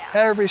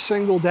 every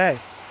single day.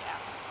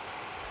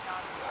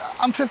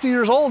 I'm 50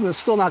 years old and it's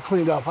still not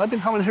cleaned up. I've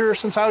been coming here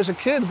since I was a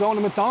kid, going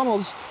to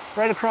McDonald's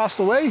right across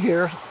the way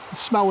here,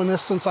 smelling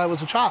this since I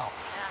was a child.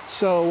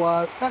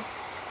 So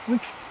we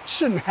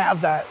shouldn't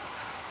have that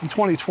in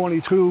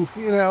 2022,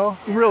 you know.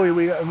 Really,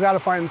 we've got to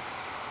find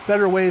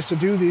better ways to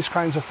do these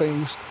kinds of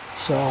things.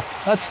 So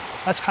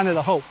that's kind of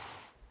the hope.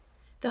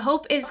 The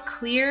hope is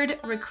cleared,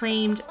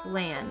 reclaimed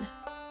land.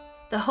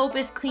 The hope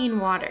is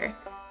clean water,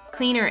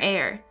 cleaner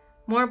air,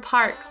 more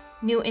parks,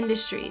 new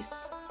industries.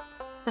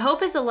 The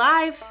hope is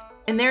alive,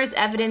 and there is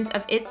evidence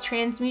of its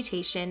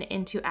transmutation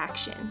into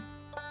action.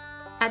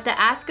 At the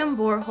Askham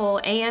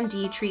Borehole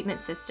AMD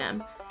treatment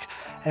system.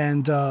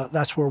 And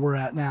that's where we're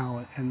at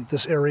now. And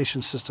this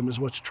aeration system is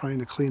what's trying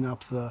to clean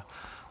up the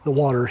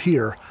water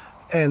here.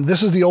 And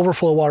this is the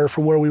overflow water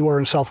from where we were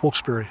in South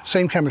Wilkes-Barre.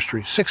 Same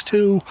chemistry,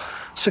 6.2,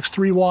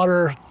 6.3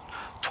 water,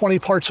 20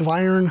 parts of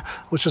iron,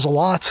 which is a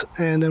lot.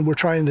 And then we're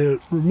trying to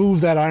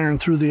remove that iron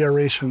through the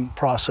aeration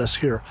process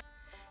here.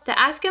 The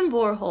Askham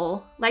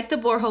borehole, like the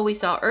borehole we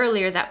saw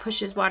earlier that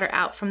pushes water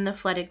out from the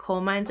flooded coal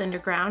mines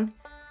underground,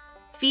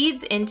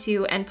 feeds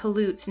into and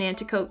pollutes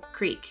Nanticoke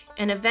Creek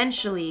and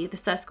eventually the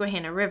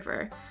Susquehanna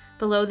River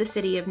below the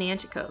city of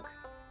Nanticoke.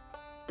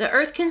 The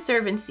Earth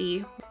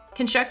Conservancy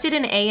constructed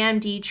an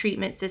AMD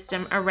treatment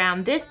system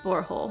around this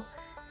borehole,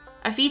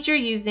 a feature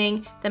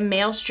using the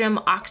Maelstrom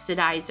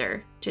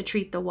oxidizer to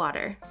treat the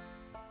water.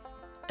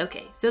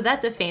 Okay, so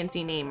that's a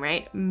fancy name,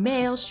 right?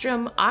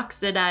 Maelstrom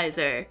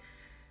oxidizer.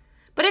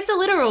 But it's a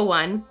literal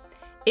one.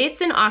 It's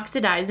an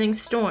oxidizing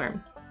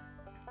storm.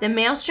 The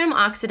Maelstrom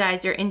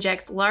oxidizer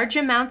injects large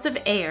amounts of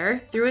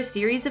air through a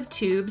series of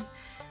tubes,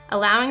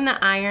 allowing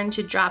the iron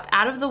to drop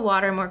out of the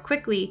water more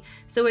quickly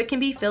so it can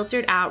be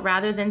filtered out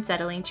rather than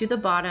settling to the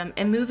bottom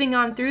and moving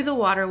on through the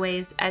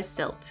waterways as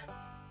silt.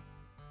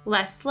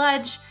 Less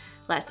sludge,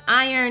 less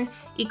iron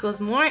equals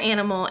more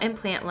animal and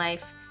plant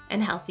life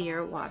and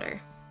healthier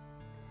water.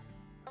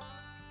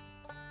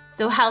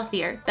 So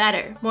healthier,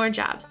 better, more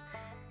jobs.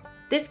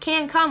 This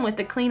can come with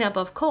the cleanup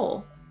of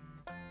coal.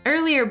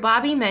 Earlier,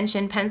 Bobby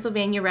mentioned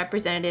Pennsylvania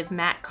Representative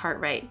Matt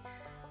Cartwright,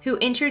 who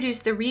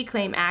introduced the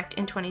Reclaim Act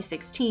in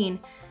 2016,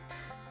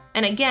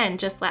 and again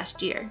just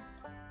last year.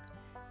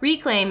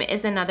 Reclaim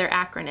is another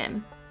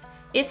acronym.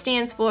 It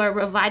stands for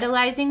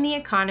Revitalizing the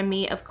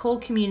Economy of Coal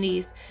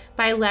Communities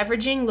by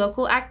Leveraging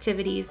Local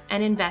Activities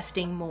and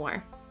Investing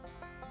More.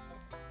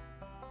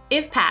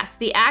 If passed,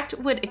 the act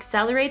would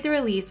accelerate the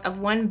release of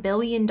 $1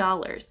 billion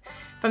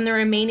from the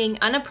remaining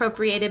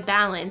unappropriated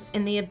balance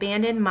in the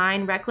Abandoned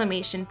Mine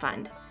Reclamation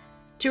Fund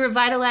to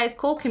revitalize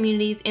coal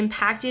communities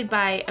impacted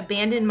by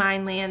abandoned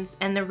mine lands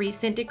and the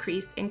recent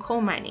decrease in coal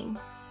mining.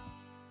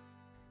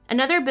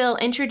 Another bill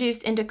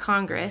introduced into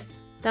Congress,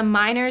 the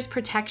Miners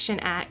Protection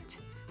Act,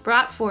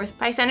 brought forth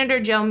by Senator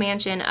Joe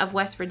Manchin of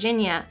West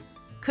Virginia,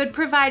 could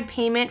provide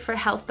payment for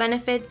health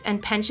benefits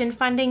and pension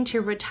funding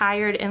to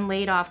retired and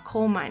laid-off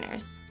coal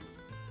miners.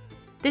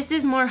 This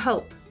is more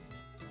hope.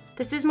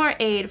 This is more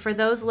aid for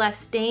those left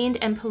stained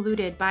and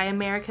polluted by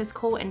America's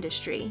coal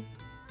industry.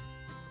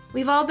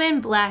 We've all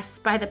been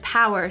blessed by the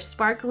power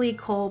sparkly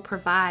coal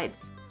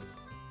provides,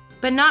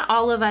 but not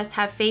all of us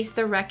have faced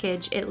the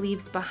wreckage it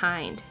leaves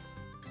behind.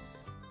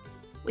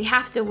 We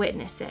have to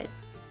witness it.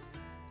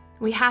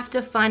 We have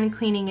to fund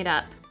cleaning it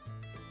up.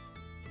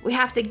 We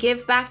have to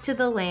give back to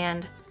the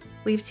land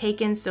we've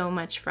taken so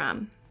much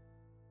from.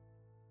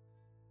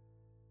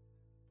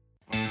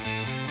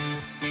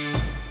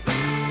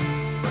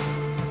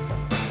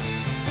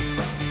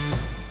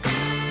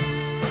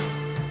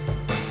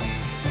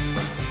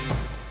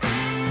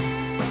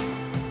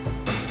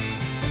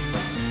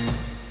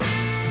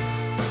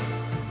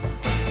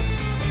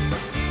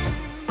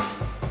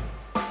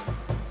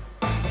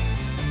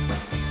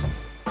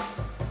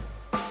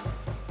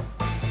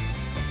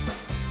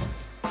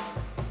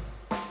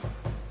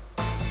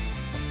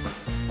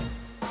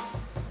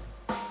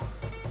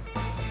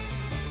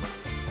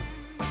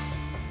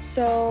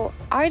 So,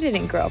 I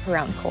didn't grow up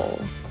around coal,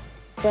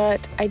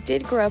 but I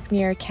did grow up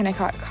near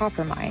Kennecott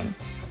Copper Mine,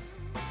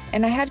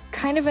 and I had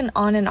kind of an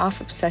on and off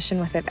obsession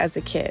with it as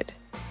a kid.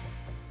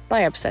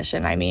 By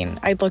obsession, I mean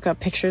I'd look up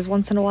pictures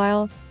once in a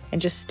while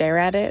and just stare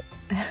at it,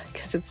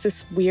 because it's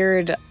this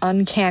weird,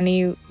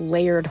 uncanny,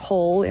 layered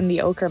hole in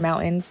the Ochre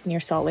Mountains near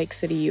Salt Lake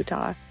City,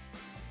 Utah.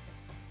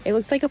 It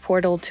looks like a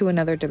portal to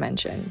another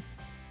dimension.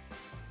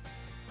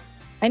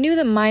 I knew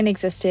the mine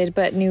existed,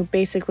 but knew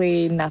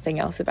basically nothing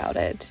else about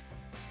it.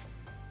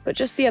 But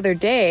just the other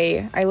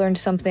day, I learned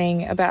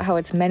something about how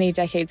its many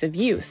decades of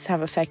use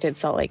have affected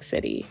Salt Lake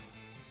City.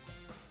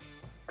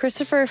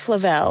 Christopher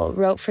Flavelle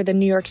wrote for the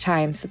New York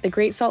Times that the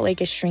Great Salt Lake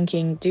is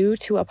shrinking due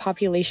to a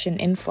population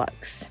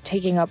influx,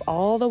 taking up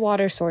all the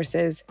water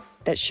sources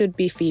that should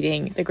be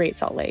feeding the Great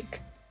Salt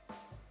Lake.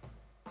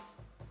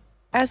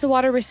 As the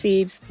water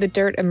recedes, the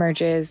dirt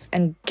emerges,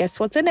 and guess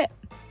what's in it?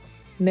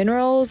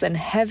 Minerals and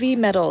heavy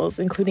metals,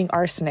 including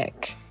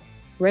arsenic,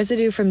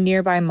 residue from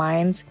nearby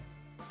mines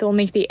that will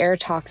make the air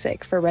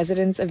toxic for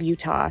residents of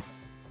Utah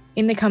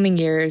in the coming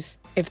years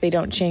if they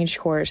don't change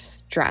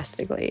course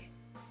drastically.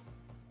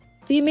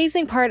 The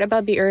amazing part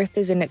about the Earth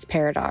is in its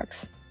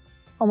paradox.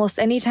 Almost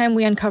any time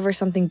we uncover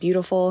something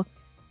beautiful,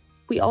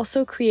 we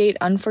also create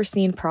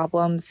unforeseen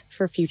problems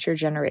for future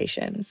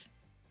generations.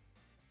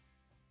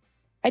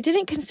 I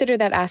didn't consider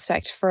that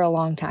aspect for a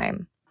long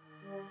time.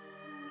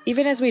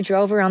 Even as we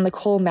drove around the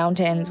coal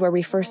mountains where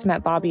we first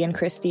met Bobby and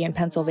Christy in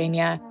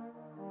Pennsylvania,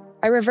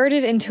 I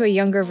reverted into a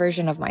younger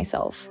version of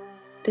myself,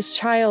 This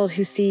child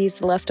who sees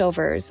the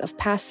leftovers of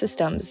past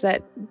systems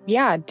that,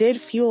 did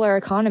fuel our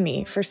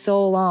economy for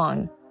so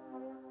long.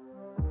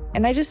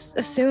 And I just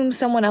assume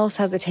someone else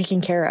has it taken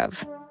care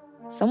of.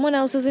 Someone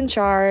else is in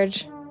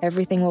charge.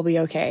 Everything will be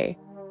okay.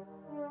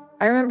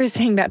 I remember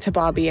saying that to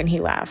Bobby and he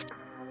laughed.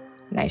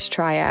 Nice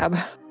try, Ab.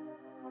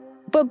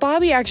 But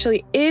Bobby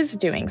actually is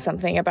doing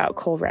something about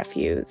coal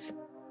refuse.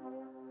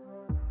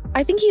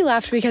 I think he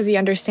laughed because he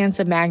understands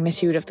the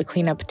magnitude of the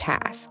cleanup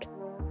task.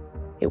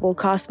 It will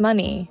cost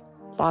money,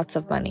 lots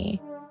of money.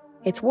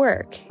 It's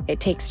work, it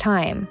takes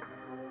time.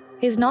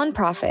 His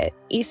nonprofit,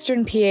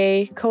 Eastern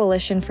PA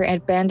Coalition for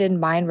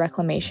Abandoned Mine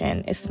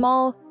Reclamation, is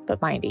small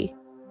but mighty.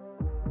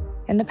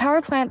 And the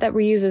power plant that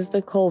reuses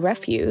the coal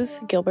refuse,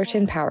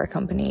 Gilberton Power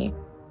Company,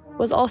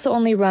 was also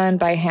only run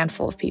by a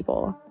handful of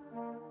people.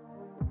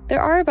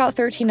 There are about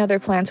 13 other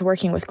plants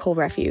working with coal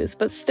refuse,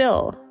 but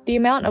still, the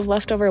amount of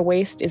leftover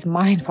waste is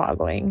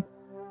mind-boggling.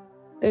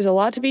 There's a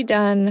lot to be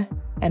done,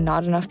 and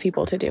not enough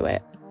people to do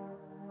it.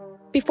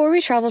 Before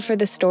we traveled for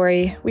this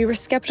story, we were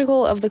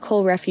skeptical of the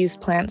coal refuse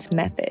plant's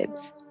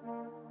methods.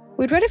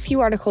 We'd read a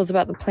few articles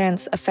about the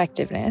plant's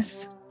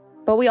effectiveness,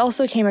 but we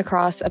also came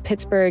across a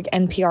Pittsburgh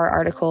NPR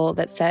article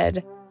that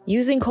said,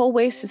 using coal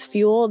waste as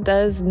fuel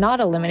does not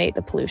eliminate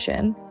the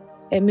pollution.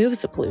 It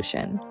moves the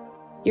pollution.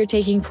 You're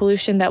taking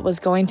pollution that was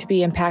going to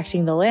be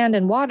impacting the land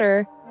and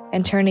water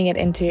and turning it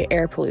into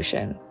air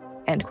pollution,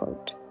 end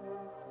quote.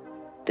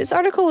 This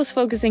article was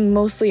focusing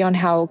mostly on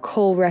how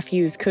coal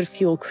refuse could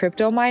fuel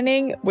crypto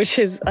mining, which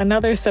is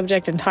another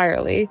subject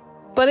entirely,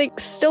 but it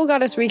still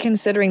got us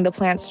reconsidering the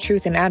plant's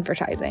truth in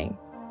advertising.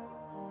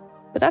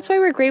 But that's why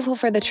we're grateful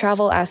for the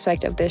travel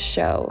aspect of this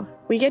show.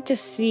 We get to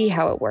see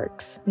how it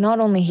works, not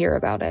only hear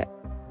about it.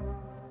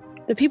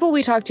 The people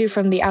we talked to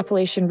from the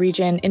Appalachian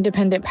Region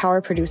Independent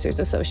Power Producers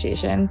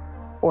Association,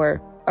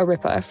 or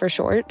ARIPA for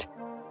short,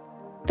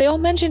 they all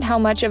mentioned how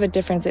much of a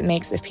difference it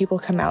makes if people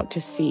come out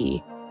to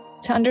see,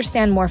 to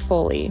understand more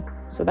fully,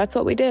 so that's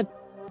what we did.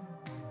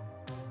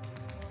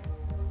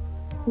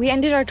 We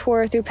ended our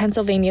tour through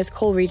Pennsylvania's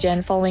coal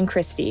region following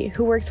Christy,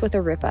 who works with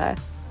ARIPA,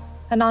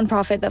 a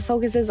nonprofit that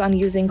focuses on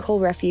using coal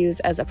refuse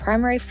as a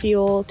primary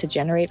fuel to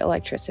generate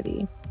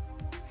electricity.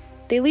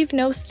 They leave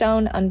no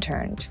stone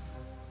unturned.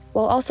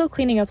 While also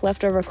cleaning up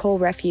leftover coal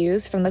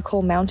refuse from the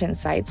coal mountain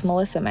sites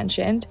Melissa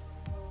mentioned,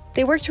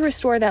 they work to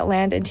restore that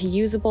land into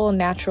usable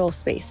natural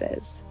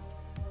spaces.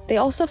 They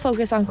also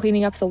focus on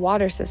cleaning up the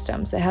water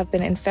systems that have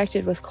been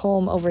infected with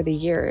coal over the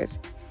years,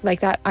 like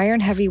that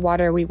iron-heavy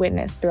water we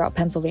witnessed throughout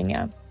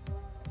Pennsylvania.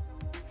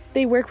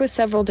 They work with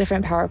several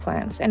different power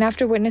plants, and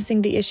after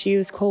witnessing the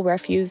issues coal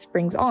refuse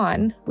brings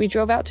on, we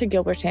drove out to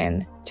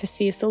Gilberton to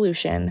see a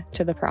solution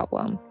to the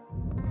problem.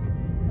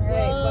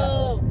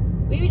 Whoa!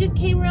 We just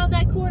came around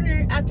that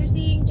corner after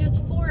seeing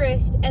just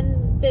forest,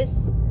 and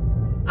this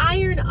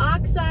iron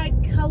oxide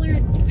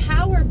colored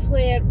power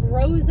plant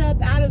rose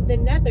up out of the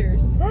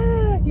nethers.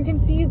 You can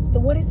see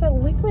what is that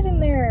liquid in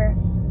there?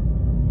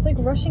 It's like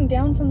rushing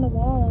down from the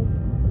walls.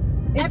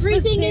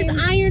 Everything is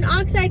iron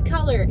oxide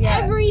color. Yeah,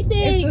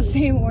 everything. It's the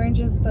same orange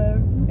as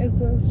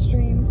the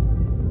streams.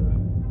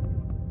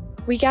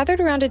 We gathered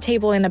around a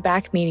table in a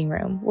back meeting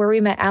room where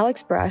we met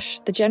Alex Brush,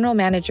 the general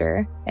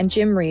manager, and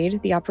Jim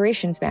Reed, the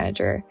operations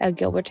manager at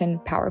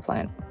Gilberton Power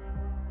Plant.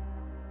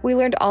 We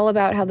learned all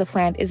about how the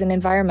plant is an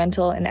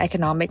environmental and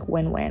economic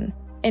win-win.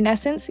 In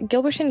essence,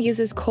 Gilberton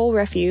uses coal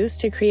refuse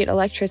to create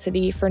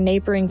electricity for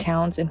neighboring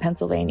towns in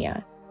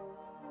Pennsylvania.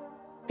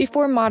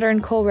 Before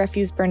modern coal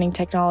refuse burning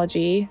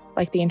technology,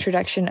 like the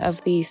introduction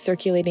of the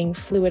circulating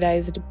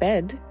fluidized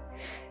bed,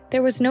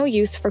 there was no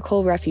use for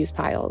coal refuse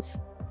piles.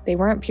 They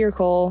weren't pure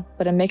coal,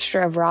 but a mixture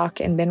of rock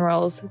and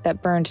minerals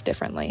that burned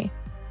differently.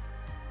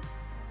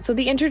 So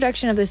the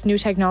introduction of this new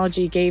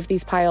technology gave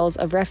these piles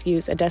of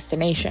refuse a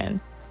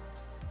destination.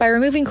 By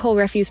removing coal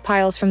refuse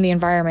piles from the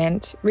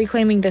environment,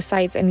 reclaiming the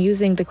sites and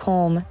using the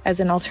coal as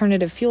an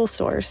alternative fuel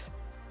source,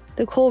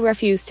 the coal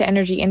refuse to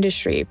energy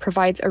industry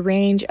provides a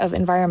range of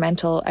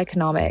environmental,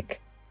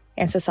 economic,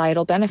 and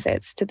societal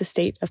benefits to the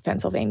state of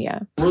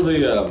Pennsylvania. We're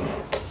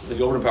the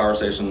Gilberton Power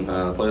Station.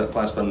 The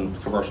plant's been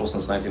commercial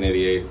since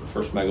 1988. The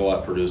first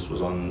megawatt produced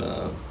was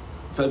on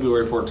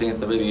February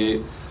 14th of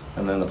 88,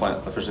 and then the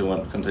plant officially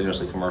went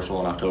continuously commercial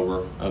in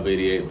October of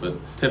 88. But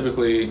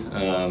typically,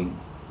 the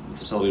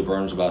facility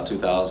burns about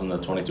 2,000 to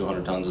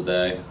 2,200 tons a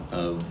day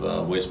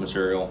of waste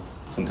material,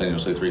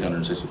 continuously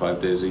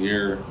 365 days a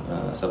year,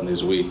 7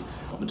 days a week.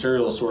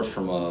 Material is sourced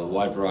from a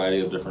wide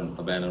variety of different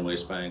abandoned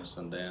waste banks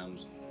and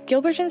dams.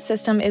 Gilberton's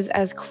system is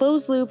as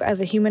closed loop as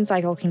a human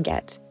cycle can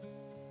get.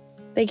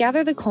 They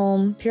gather the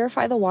coal,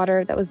 purify the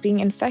water that was being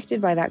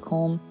infected by that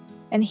coal,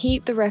 and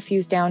heat the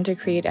refuse down to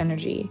create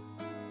energy.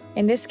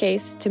 In this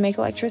case, to make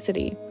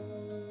electricity.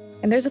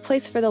 And there's a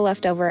place for the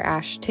leftover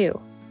ash, too.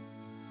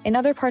 In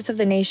other parts of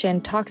the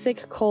nation,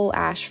 toxic coal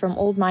ash from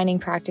old mining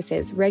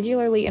practices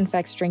regularly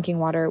infects drinking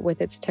water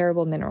with its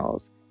terrible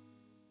minerals.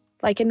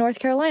 Like in North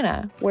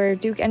Carolina, where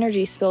Duke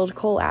Energy spilled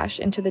coal ash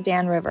into the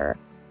Dan River,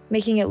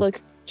 making it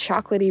look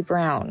chocolatey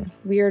brown,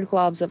 weird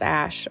globs of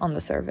ash on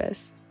the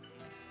surface.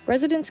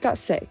 residents got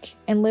sick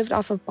and lived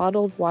off of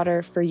bottled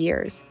water for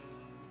years.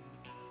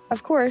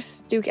 Of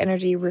course, Duke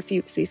Energy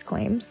refutes these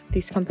claims.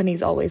 These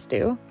companies always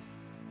do.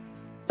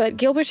 But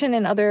Gilberton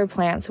and other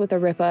plants with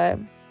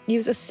Aripa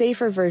use a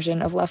safer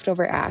version of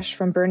leftover ash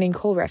from burning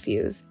coal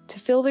refuse to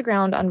fill the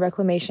ground on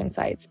reclamation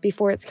sites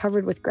before it's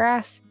covered with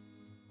grass,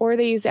 or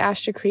they use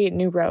ash to create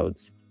new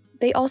roads.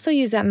 They also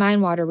use that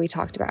mine water we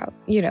talked about,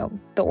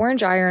 the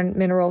orange iron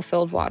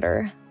mineral-filled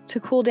water, to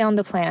cool down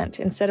the plant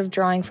instead of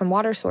drawing from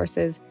water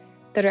sources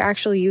that are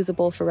actually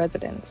usable for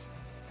residents.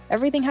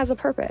 Everything has a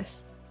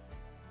purpose.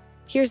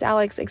 Here's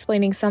Alex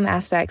explaining some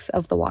aspects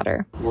of the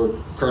water. We're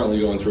currently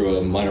going through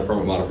a minor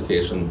permit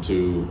modification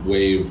to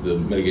waive the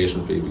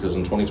mitigation fee because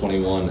in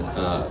 2021,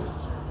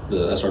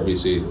 the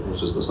SRBC,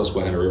 which is the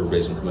Susquehanna River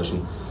Basin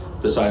Commission,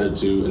 decided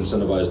to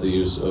incentivize the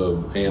use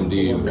of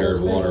AMD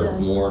impaired water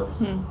more.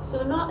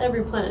 So not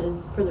every plant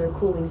is for their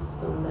cooling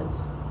system.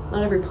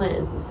 Not every plant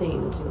is the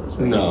same as yours,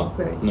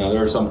 right? No,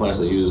 there are some plants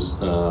that use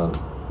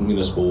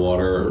municipal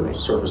water or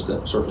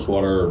surface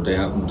water or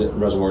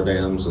reservoir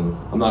dams, and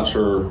I'm not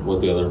sure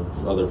what the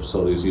other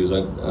facilities use.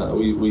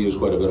 We use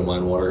quite a bit of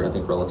mine water, I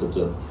think, relative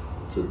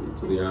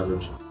to the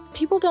average.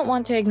 People don't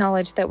want to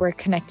acknowledge that we're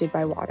connected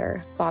by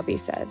water, Bobby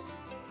said.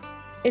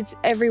 It's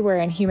everywhere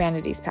in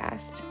humanity's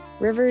past.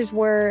 Rivers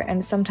were,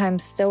 and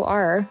sometimes still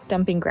are,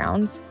 dumping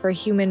grounds for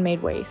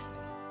human-made waste.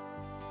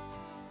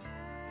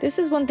 This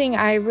is one thing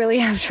I really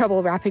have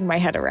trouble wrapping my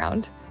head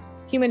around.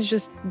 Humans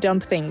just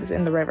dump things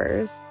in the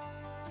rivers.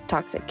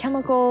 Toxic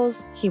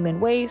chemicals, human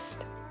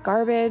waste,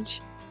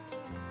 garbage.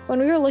 When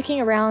we were looking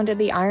around at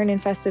the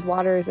iron-infested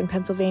waters in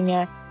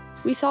Pennsylvania,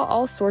 we saw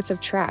all sorts of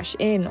trash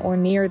in or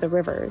near the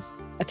rivers.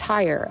 A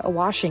tire, a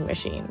washing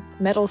machine,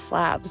 metal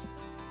slabs,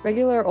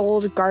 regular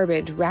old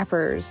garbage,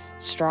 wrappers,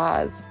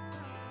 straws.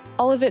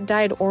 All of it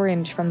dyed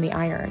orange from the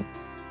iron.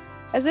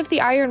 As if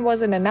the iron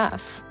wasn't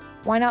enough.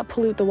 Why not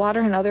pollute the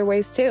water in other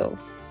ways too?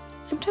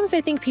 Sometimes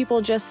I think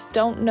people just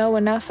don't know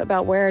enough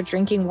about where our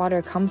drinking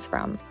water comes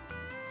from.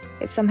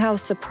 It's somehow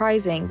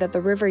surprising that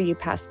the river you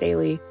pass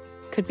daily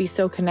could be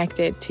so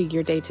connected to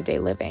your day-to-day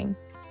living.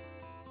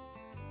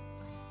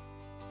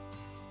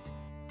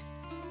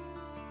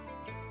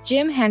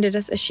 Jim handed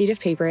us a sheet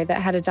of paper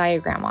that had a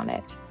diagram on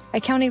it,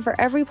 accounting for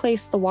every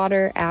place the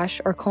water,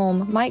 ash, or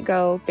culm might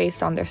go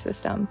based on their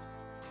system.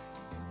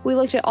 We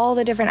looked at all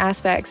the different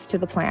aspects to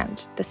the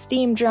plant: the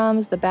steam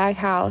drums, the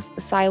baghouse,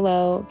 the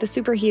silo, the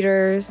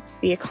superheaters,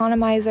 the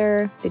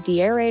economizer, the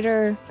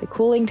deaerator, the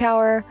cooling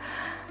tower.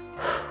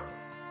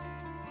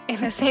 In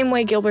the same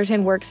way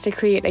Gilberton works to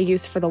create a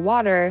use for the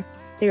water,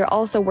 they are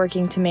also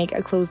working to make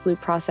a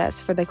closed-loop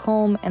process for the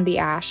culm and the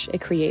ash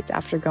it creates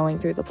after going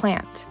through the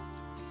plant.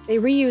 They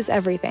reuse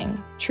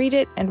everything, treat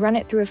it, and run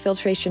it through a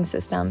filtration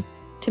system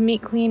to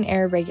meet clean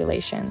air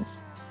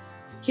regulations.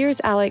 Here's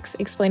Alex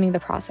explaining the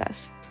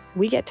process.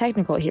 We get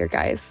technical here,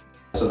 guys.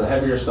 So the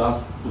heavier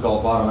stuff, we call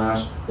it bottom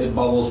ash, it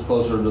bubbles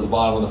closer to the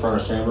bottom of the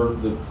furnace chamber.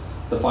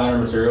 The finer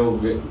material will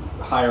get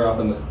higher up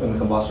in the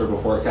combustor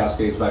before it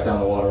cascades back down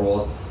the water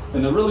walls.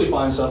 And the really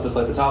fine stuff that's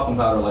like the talcum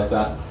powder like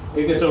that,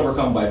 it gets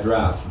overcome by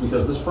draft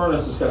because this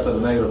furnace is kept at a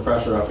negative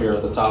pressure up here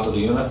at the top of the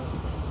unit.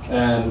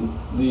 And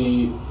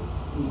the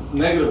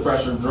negative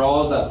pressure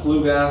draws that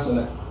flue gas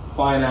and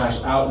fine ash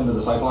out into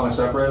the cyclonic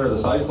separator. The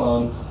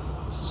cyclone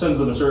sends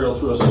the material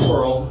through a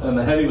swirl, and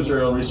the heavy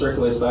material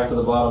recirculates back to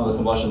the bottom of the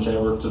combustion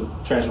chamber to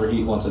transfer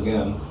heat once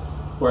again.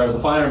 Whereas the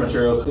finer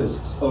material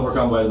is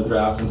overcome by the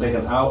draft and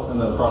taken out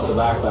and then across the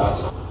back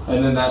pass.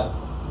 And then that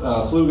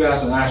flue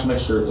gas and ash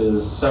mixture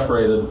is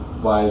separated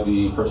by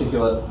the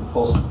particulate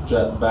pulse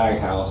jet bag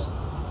house,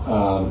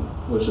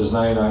 which is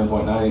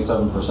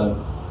 99.987%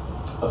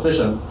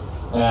 efficient.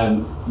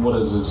 And what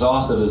is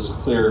exhausted is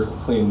clear,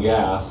 clean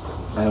gas,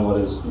 and what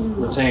is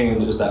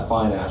retained is that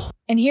fine ash.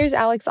 And here's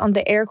Alex on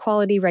the air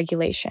quality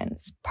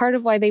regulations, part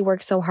of why they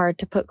work so hard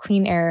to put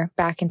clean air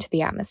back into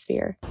the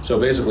atmosphere. So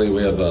basically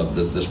we have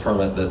this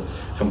permit that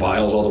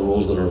compiles all the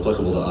rules that are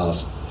applicable to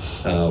us,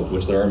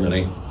 which there are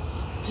many.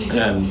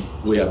 And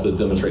we have to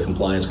demonstrate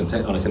compliance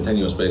on a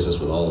continuous basis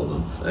with all of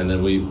them. And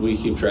then we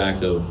keep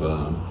track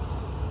of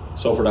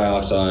sulfur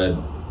dioxide,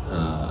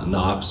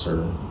 NOx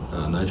or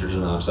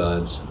nitrogen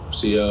oxides,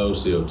 CO,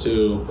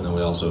 CO2, and then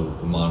we also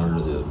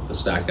monitor the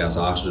stack gas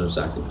oxygen,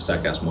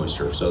 stack gas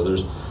moisture. So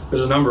there's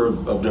a number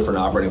of different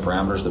operating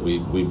parameters that we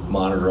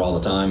monitor all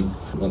the time.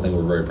 One thing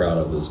we're very proud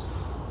of is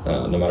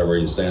no matter where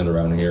you stand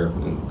around here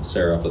and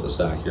stare up at the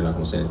stack, you're not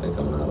going to see anything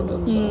coming out of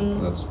it. So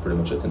that's pretty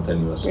much a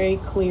continuous. Very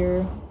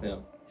clear. Yeah.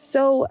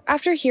 So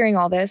after hearing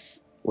all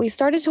this, we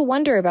started to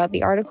wonder about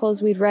the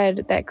articles we'd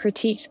read that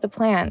critiqued the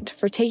plant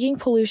for taking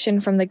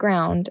pollution from the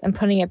ground and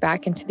putting it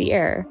back into the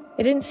air.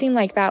 It didn't seem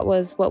like that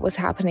was what was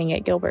happening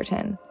at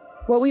Gilberton.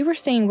 What we were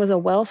seeing was a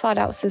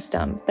well-thought-out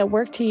system that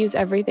worked to use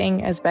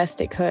everything as best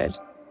it could.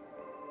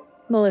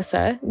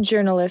 Melissa,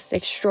 journalist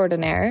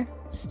extraordinaire,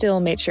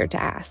 still made sure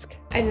to ask.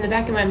 In the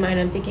back of my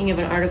mind, I'm thinking of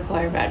an article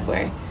I read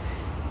where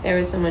there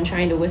was someone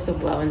trying to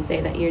whistleblow and say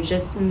that you're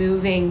just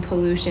moving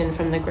pollution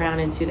from the ground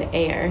into the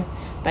air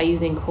by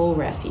using coal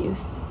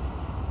refuse.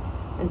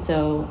 And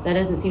so that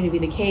doesn't seem to be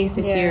the case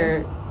if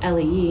you're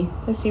LEE.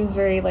 This seems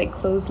very like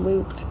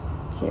closed-looped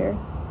here.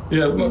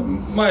 Yeah,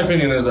 my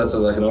opinion is that's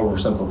like an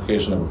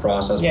oversimplification of a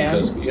process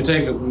because you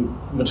take a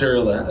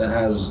material that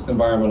has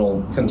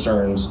environmental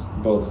concerns,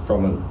 both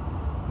from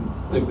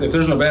if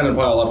there's an abandoned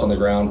pile left on the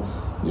ground,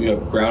 you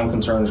have ground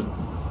concerns,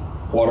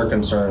 water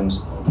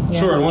concerns.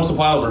 Yeah. Sure, and once the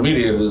pile's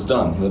remediated, it's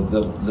done.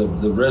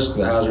 The risk,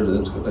 the hazard,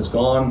 it's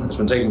gone. It's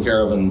been taken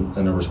care of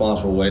in a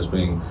responsible way. It's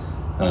being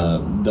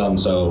done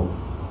so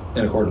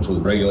in accordance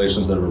with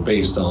regulations that are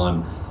based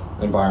on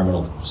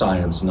environmental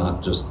science,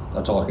 not just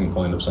a talking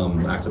point of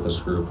some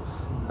activist group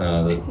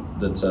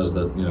that says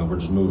that we're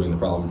just moving the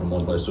problem from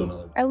one place to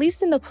another. At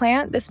least in the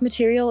plant, this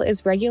material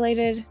is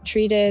regulated,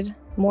 treated,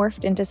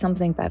 morphed into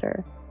something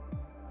better.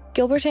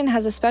 Gilberton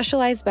has a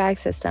specialized bag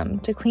system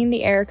to clean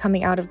the air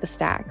coming out of the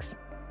stacks.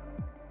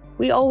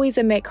 We always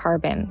emit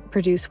carbon,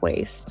 produce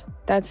waste.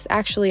 That's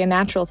actually a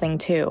natural thing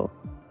too.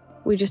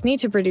 We just need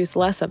to produce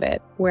less of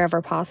it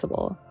wherever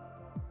possible.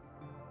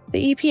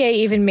 The EPA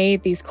even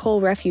made these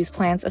coal refuse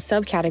plants a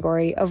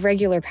subcategory of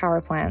regular power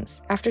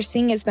plants after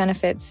seeing its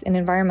benefits in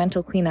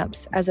environmental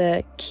cleanups as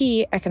a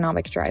key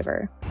economic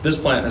driver.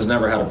 This plant has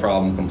never had a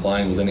problem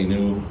complying with any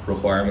new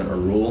requirement or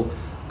rule,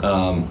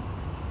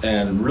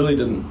 and really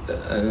didn't,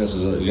 and this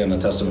is again a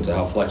testament to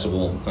how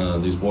flexible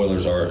these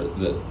boilers are,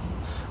 that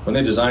when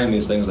they designed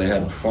these things, they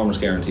had performance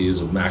guarantees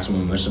of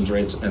maximum emissions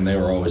rates, and they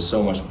were always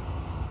so much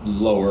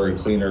lower and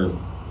cleaner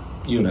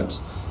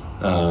units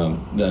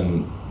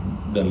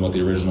than what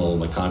the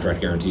original contract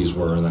guarantees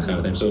were and that kind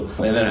of thing. So,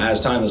 and then as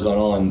time has gone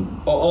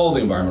on, all the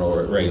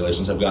environmental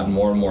regulations have gotten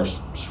more and more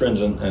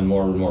stringent and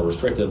more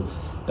restrictive,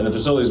 and the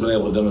facility's been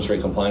able to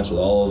demonstrate compliance with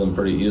all of them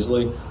pretty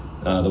easily.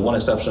 The one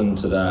exception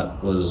to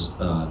that was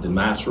the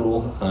MATS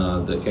rule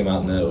that came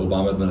out in the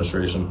Obama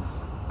administration,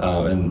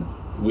 and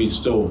we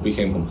still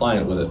became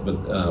compliant with it,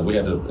 but we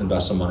had to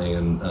invest some money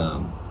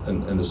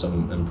into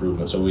some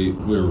improvement. So we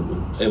were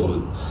able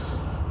to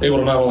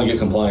not only get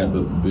compliant,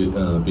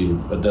 but be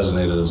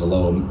designated as a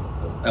low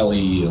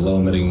LEE, a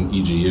low-emitting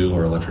EGU,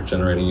 or electric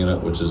generating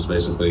unit, which is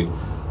basically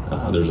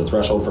there's a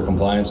threshold for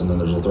compliance, and then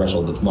there's a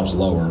threshold that's much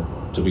lower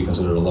to be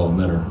considered a low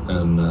emitter,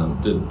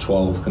 and did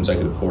 12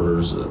 consecutive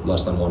quarters at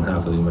less than 1/2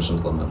 of the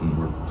emissions limit, and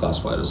were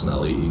classified as an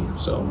LEE.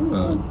 So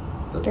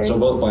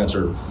both plants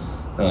are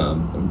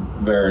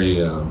very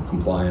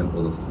compliant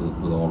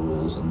with all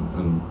rules,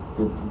 and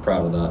we're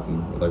proud of that,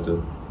 and we'd like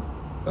to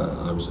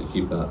obviously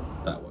keep that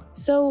way.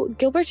 So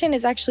Gilberton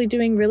is actually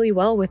doing really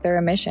well with their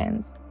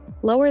emissions,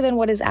 lower than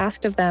what is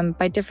asked of them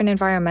by different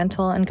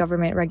environmental and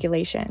government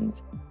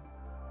regulations.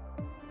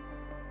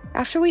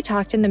 After we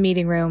talked in the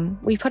meeting room,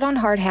 we put on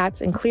hard hats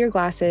and clear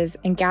glasses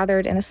and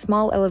gathered in a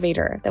small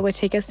elevator that would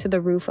take us to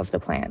the roof of the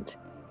plant.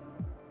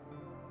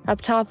 Up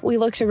top, we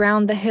looked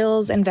around the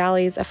hills and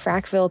valleys of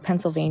Frackville,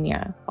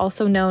 Pennsylvania,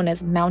 also known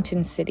as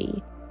Mountain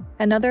City,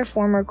 another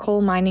former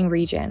coal mining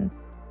region,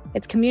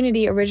 its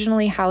community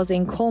originally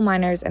housing coal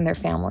miners and their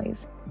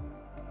families.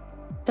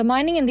 The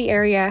mining in the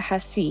area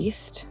has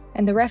ceased,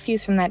 and the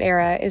refuse from that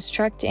era is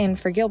trucked in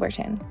for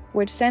Gilberton,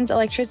 which sends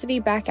electricity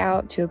back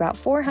out to about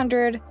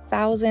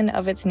 400,000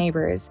 of its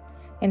neighbors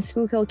in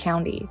Schuylkill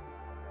County.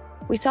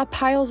 We saw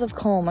piles of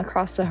coal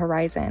across the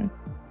horizon,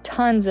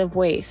 tons of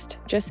waste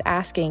just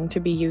asking to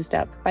be used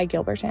up by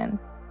Gilberton.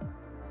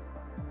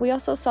 We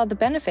also saw the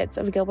benefits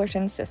of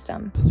Gilberton's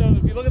system. So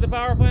if you look at the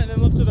power plant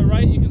and then look to the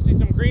right, you can see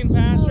some green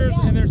pastures,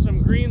 and there's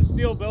some green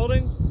steel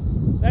buildings.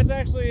 That's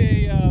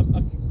actually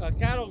a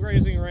cattle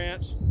grazing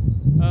ranch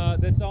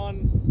that's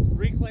on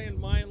reclaimed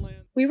mine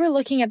land. We were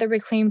looking at the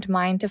Reclaimed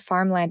Mine to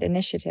Farmland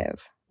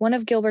initiative, one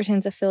of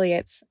Gilberton's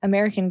affiliates,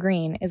 American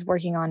Green, is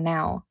working on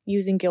now,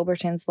 using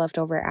Gilberton's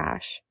leftover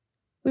ash.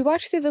 We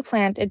walked through the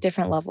plant at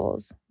different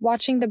levels,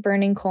 watching the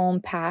burning coal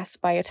pass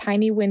by a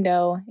tiny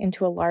window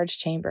into a large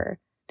chamber,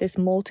 this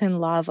molten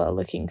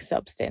lava-looking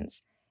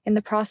substance, in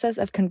the process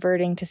of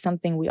converting to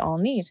something we all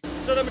need.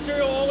 So the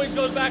material always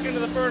goes back into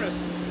the furnace.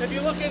 If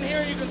you look in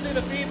here, you can see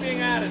the feed being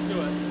added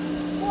to it.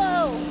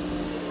 Whoa,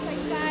 it's like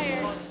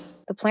fire.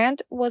 The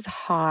plant was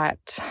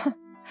hot.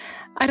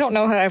 I don't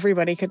know how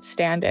everybody could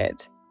stand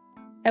it.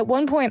 At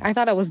one point, I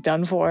thought I was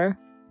done for.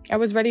 I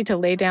was ready to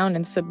lay down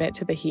and submit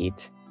to the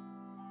heat.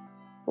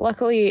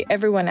 Luckily,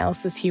 everyone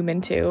else is human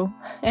too,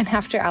 and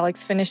after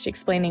Alex finished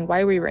explaining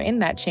why we were in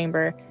that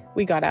chamber,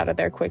 we got out of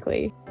there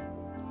quickly.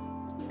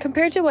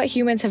 Compared to what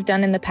humans have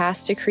done in the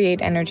past to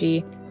create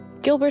energy,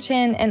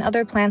 Gilberton and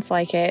other plants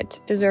like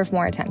it deserve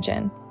more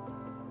attention.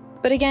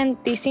 But again,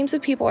 these teams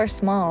of people are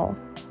small.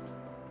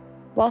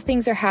 While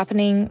things are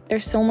happening,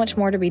 there's so much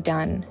more to be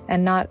done,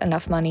 and not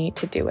enough money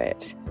to do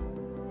it.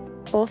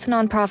 Both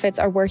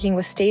nonprofits are working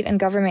with state and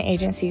government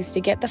agencies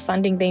to get the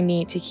funding they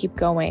need to keep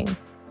going.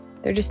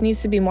 There just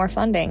needs to be more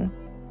funding.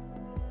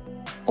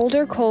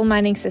 Older coal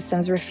mining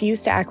systems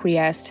refuse to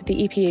acquiesce to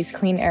the EPA's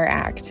Clean Air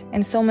Act,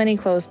 and so many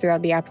closed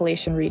throughout the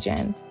Appalachian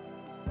region.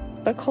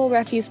 But coal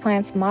refuse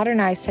plants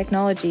modernize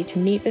technology to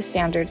meet the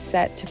standards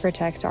set to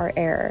protect our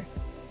air.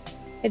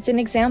 It's an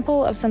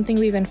example of something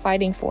we've been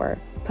fighting for,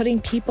 putting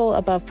people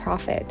above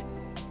profit,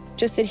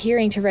 just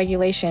adhering to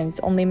regulations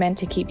only meant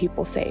to keep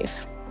people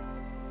safe.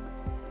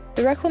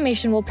 The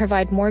reclamation will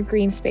provide more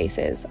green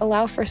spaces,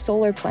 allow for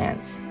solar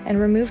plants, and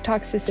remove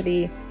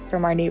toxicity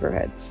from our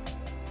neighborhoods.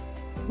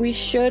 We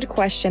should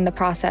question the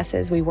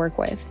processes we work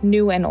with,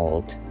 new and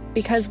old,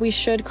 because we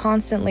should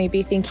constantly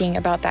be thinking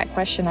about that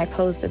question I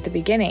posed at the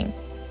beginning.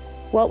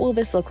 What will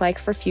this look like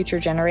for future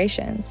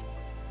generations?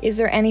 Is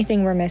there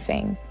anything we're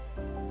missing?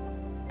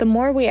 The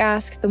more we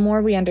ask, the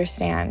more we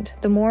understand.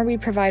 The more we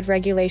provide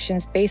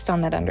regulations based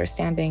on that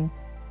understanding,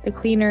 the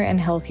cleaner and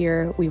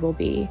healthier we will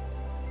be.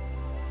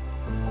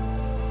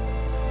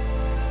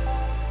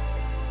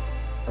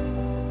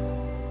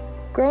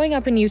 Growing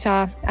up in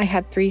Utah, I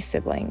had 3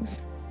 siblings.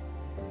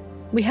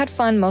 We had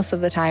fun most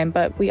of the time,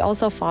 but we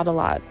also fought a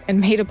lot and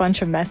made a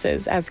bunch of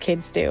messes, as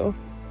kids do.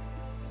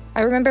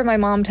 I remember my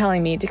mom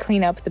telling me to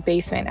clean up the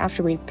basement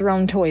after we'd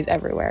thrown toys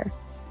everywhere.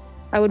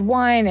 I would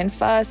whine and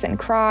fuss and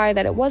cry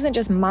that it wasn't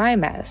just my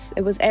mess,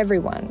 it was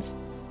everyone's.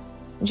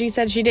 And she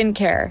said she didn't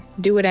care,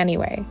 do it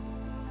anyway.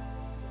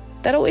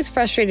 That always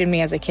frustrated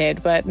me as a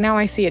kid, but now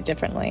I see it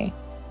differently.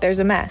 There's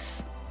a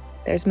mess.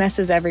 There's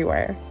messes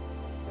everywhere.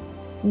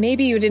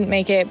 Maybe you didn't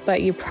make it,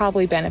 but you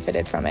probably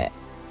benefited from it.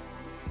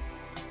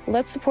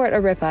 Let's support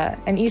ARIPA,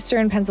 an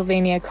Eastern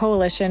Pennsylvania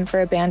coalition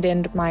for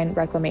abandoned mine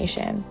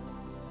reclamation.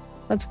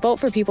 Let's vote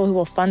for people who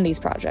will fund these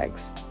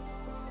projects.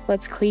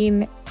 Let's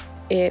clean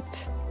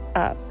it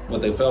up.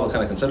 What they fail to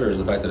kind of consider is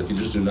the fact that if you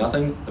just do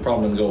nothing, the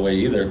problem doesn't go away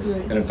either.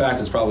 Right. And in fact,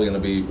 it's probably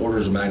going to be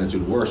orders of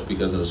magnitude worse,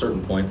 because at a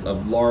certain point, a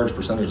large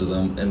percentage of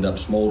them end up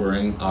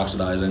smoldering,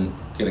 oxidizing,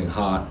 getting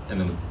hot,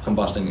 and then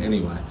combusting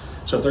anyway.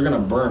 So if they're going to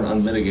burn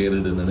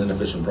unmitigated in an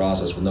inefficient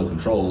process with no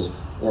controls,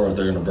 or if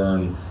they're going to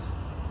burn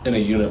in a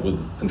unit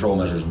with control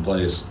measures in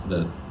place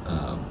that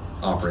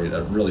operate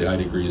at really high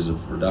degrees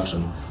of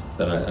reduction,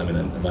 then I mean,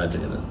 in my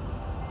opinion,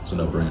 it's a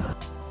no-brainer.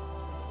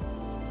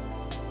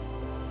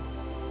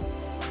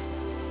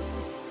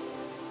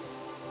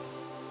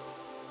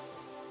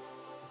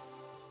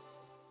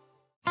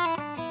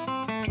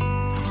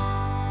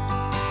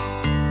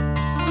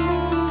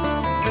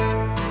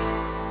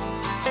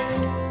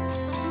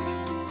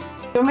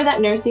 Remember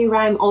that nursery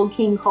rhyme, Old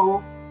King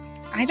Cole?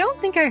 I don't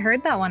think I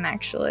heard that one,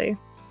 actually.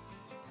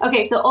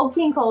 Okay, so Old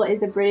King Cole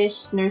is a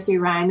British nursery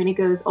rhyme, and it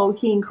goes, Old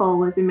King Cole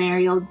was a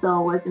merry old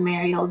soul, was a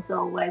merry old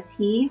soul, was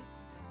he?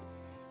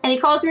 And he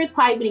calls for his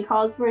pipe, and he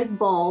calls for his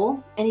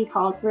bowl, and he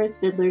calls for his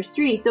fiddler's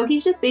three. So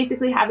he's just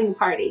basically having a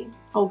party,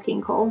 Old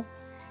King Cole.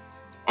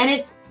 And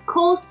it's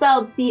Cole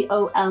spelled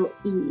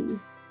C-O-L-E.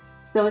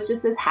 So it's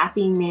just this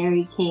happy,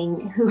 merry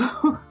king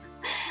who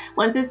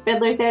wants his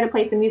fiddlers there to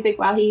play some music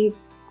while he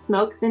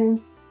smokes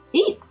and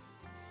eats.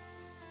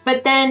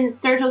 But then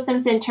Sturgill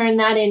Simpson turned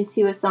that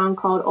into a song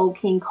called Old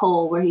King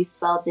Cole, where he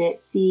spelled it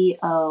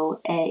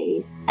C-O-A-L.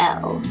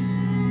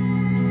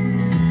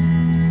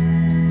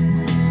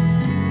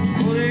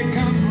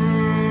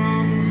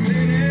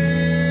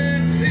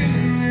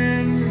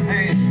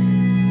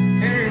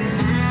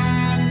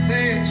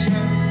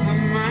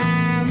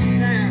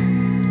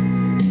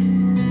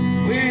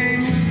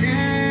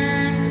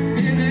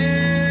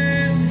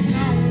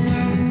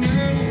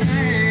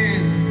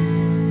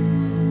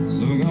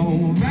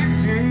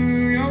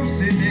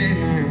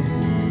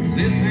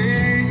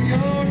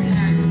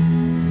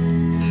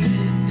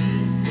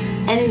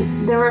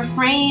 And the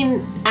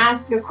refrain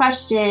asks a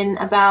question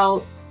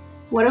about,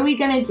 what are we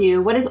going to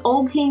do? What is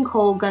Old King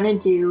Cole going to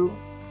do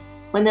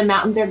when the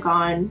mountains are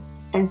gone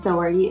and so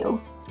are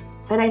you?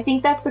 And I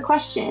think that's the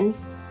question,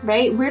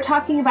 right? We're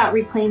talking about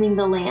reclaiming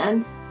the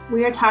land.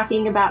 We are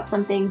talking about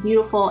something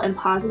beautiful and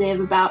positive,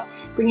 about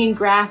bringing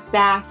grass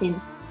back and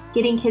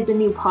getting kids a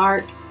new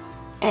park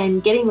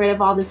and getting rid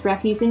of all this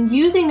refuse and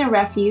using the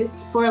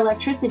refuse for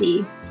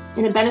electricity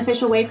in a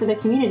beneficial way for the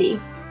community.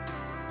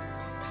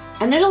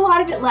 And there's a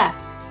lot of it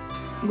left.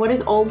 What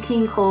is Old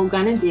King Cole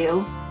gonna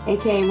do?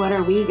 AKA, what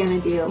are we gonna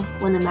do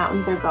when the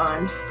mountains are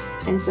gone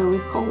and so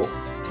is Cole?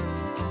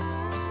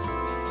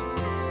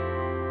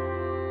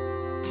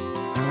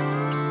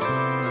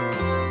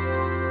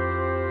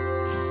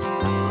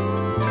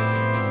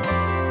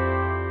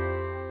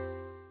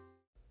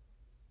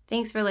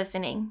 Thanks for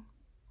listening.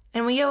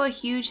 And we owe a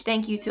huge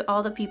thank you to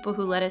all the people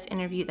who let us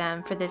interview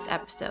them for this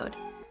episode.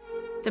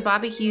 To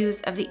Bobby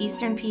Hughes of the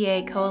Eastern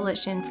PA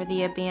Coalition for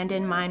the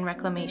Abandoned Mine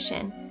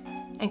Reclamation,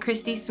 and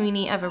Christy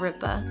Sweeney of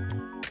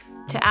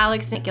ARIPA. To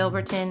Alex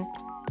Gilberton,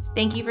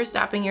 thank you for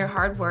stopping your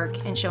hard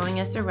work and showing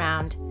us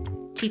around,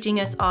 teaching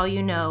us all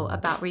you know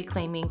about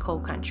reclaiming coal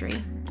country.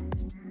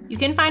 You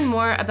can find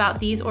more about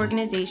these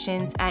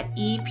organizations at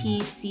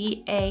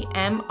epcamr.org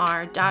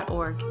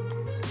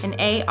and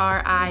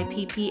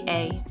arippa.org.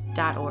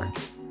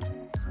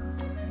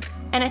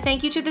 And a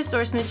thank you to the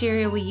source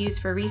material we use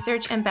for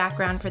research and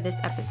background for this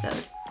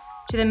episode,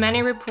 to the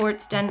many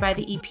reports done by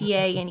the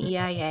EPA and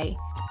EIA,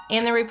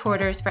 and the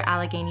reporters for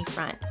Allegheny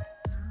Front,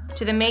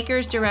 to the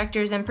makers,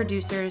 directors, and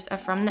producers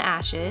of From the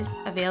Ashes,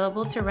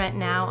 available to rent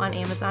now on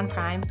Amazon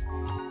Prime,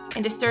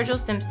 and to Sturgill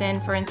Simpson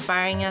for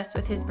inspiring us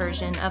with his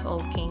version of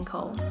Old King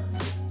Cole.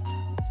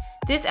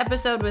 This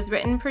episode was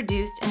written,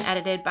 produced, and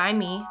edited by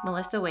me,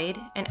 Melissa Wade,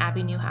 and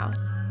Abby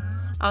Newhouse.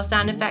 All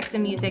sound effects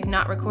and music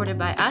not recorded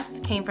by us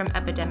came from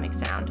Epidemic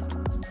Sound.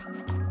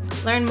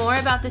 Learn more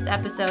about this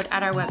episode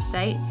at our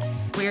website,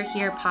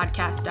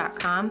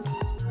 we'reherepodcast.com,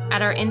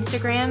 at our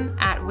Instagram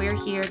at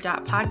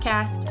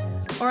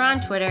we'rehere.podcast, or on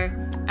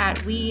Twitter at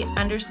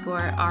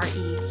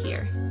 @we_re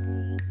here.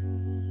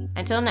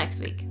 Until next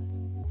week,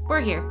 we're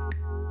here.